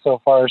anybody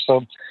so far.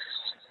 So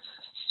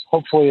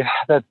hopefully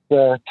that's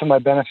to my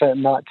benefit,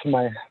 not to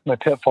my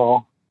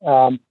pitfall.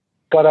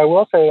 But I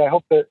will say, I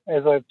hope that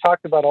as I've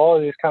talked about all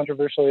of these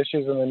controversial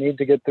issues and the need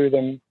to get through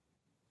them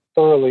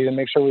thoroughly to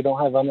make sure we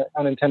don't have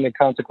unintended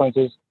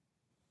consequences,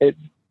 it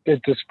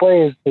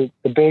displays the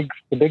big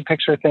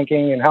picture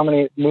thinking and how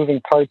many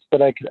moving parts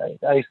that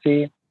I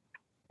see.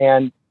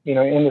 And, in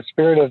the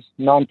spirit of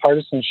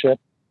nonpartisanship,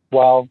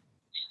 while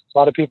a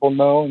lot of people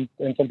know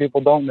and some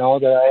people don't know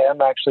that I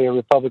am actually a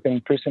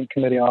Republican precinct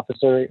committee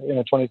officer in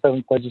the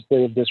 27th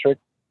legislative district.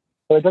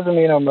 But it doesn't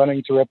mean I'm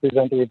running to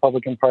represent the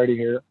Republican Party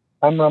here.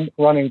 I'm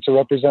running to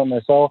represent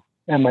myself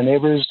and my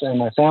neighbors and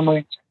my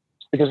family,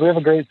 because we have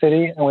a great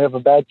city and we have a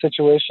bad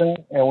situation,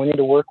 and we need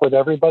to work with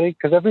everybody,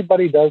 because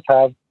everybody they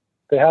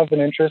have an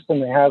interest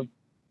and they have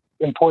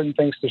important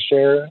things to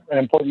share and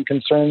important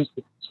concerns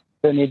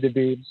that need to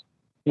be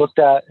looked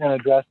at and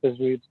addressed as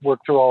we work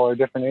through all our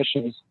different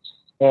issues.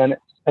 And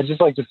I'd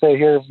just like to say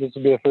here, this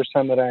will be the first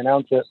time that I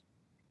announce it,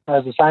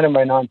 as a sign of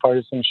my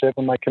nonpartisanship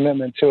and my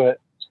commitment to it,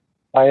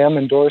 I am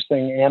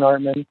endorsing Ann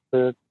Artman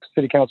for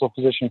City Council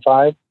Position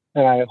 5,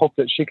 and I hope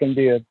that she can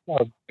be a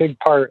big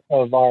part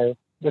of our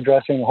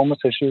addressing the homeless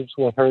issues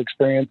with her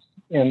experience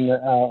in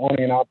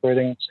owning and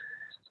operating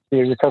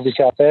the Recovery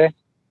Cafe.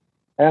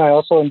 And I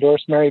also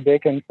endorse Mary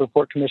Bacon for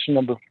Port Commission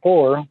number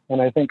 4,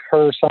 and I think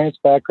her science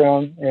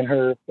background and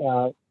her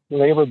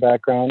labor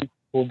background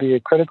will be a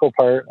critical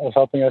part of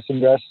helping us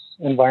address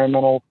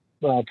environmental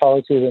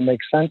policy that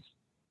makes sense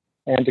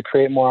and to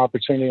create more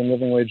opportunity and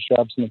living wage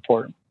jobs in the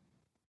port.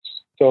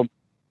 So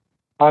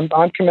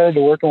I'm committed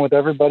to working with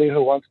everybody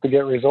who wants to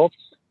get results.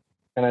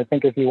 And I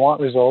think if you want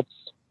results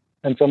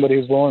and somebody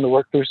who's willing to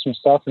work through some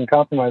stuff and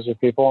compromise with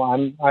people,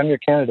 I'm your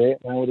candidate,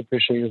 and I would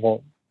appreciate your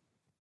vote.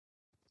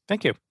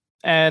 Thank you.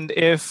 And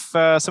if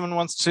someone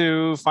wants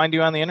to find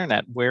you on the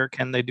internet, where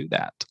can they do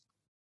that?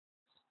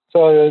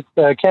 So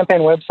the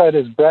campaign website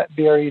is Brett,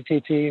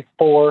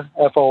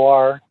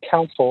 BRETT4FOR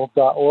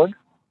council.org.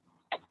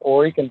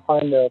 Or you can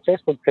find the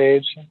Facebook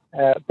page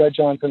at Brett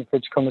Johnson for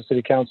Tacoma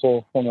City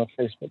Council from a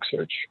Facebook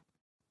search.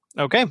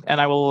 Okay,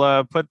 and I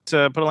will put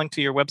a link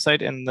to your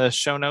website in the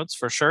show notes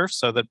for sure,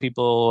 so that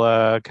people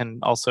can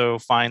also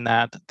find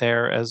that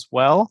there as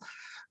well.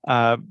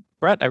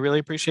 Brett, I really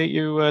appreciate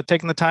you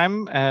taking the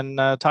time and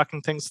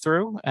talking things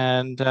through,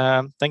 and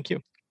thank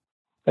you.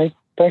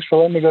 Thanks for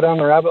letting me go down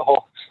the rabbit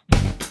hole.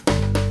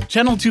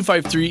 Channel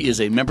 253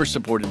 is a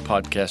member-supported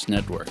podcast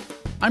network.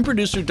 I'm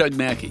producer Doug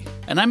Mackey,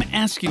 and I'm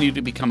asking you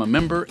to become a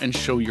member and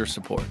show your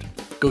support.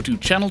 Go to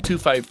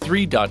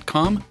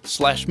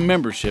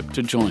channel253.com/membership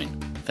to join.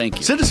 Thank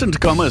you. Citizen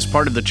Tacoma is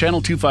part of the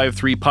Channel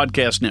 253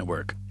 podcast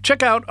network.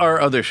 Check out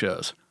our other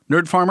shows: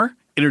 Nerd Farmer,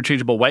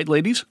 Interchangeable White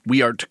Ladies,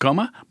 We Are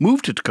Tacoma,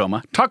 Move to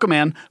Tacoma, Taco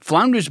Man,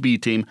 Flounders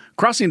B-Team,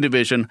 Crossing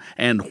Division,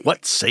 and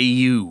What Say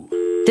You?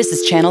 This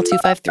is Channel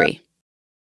 253.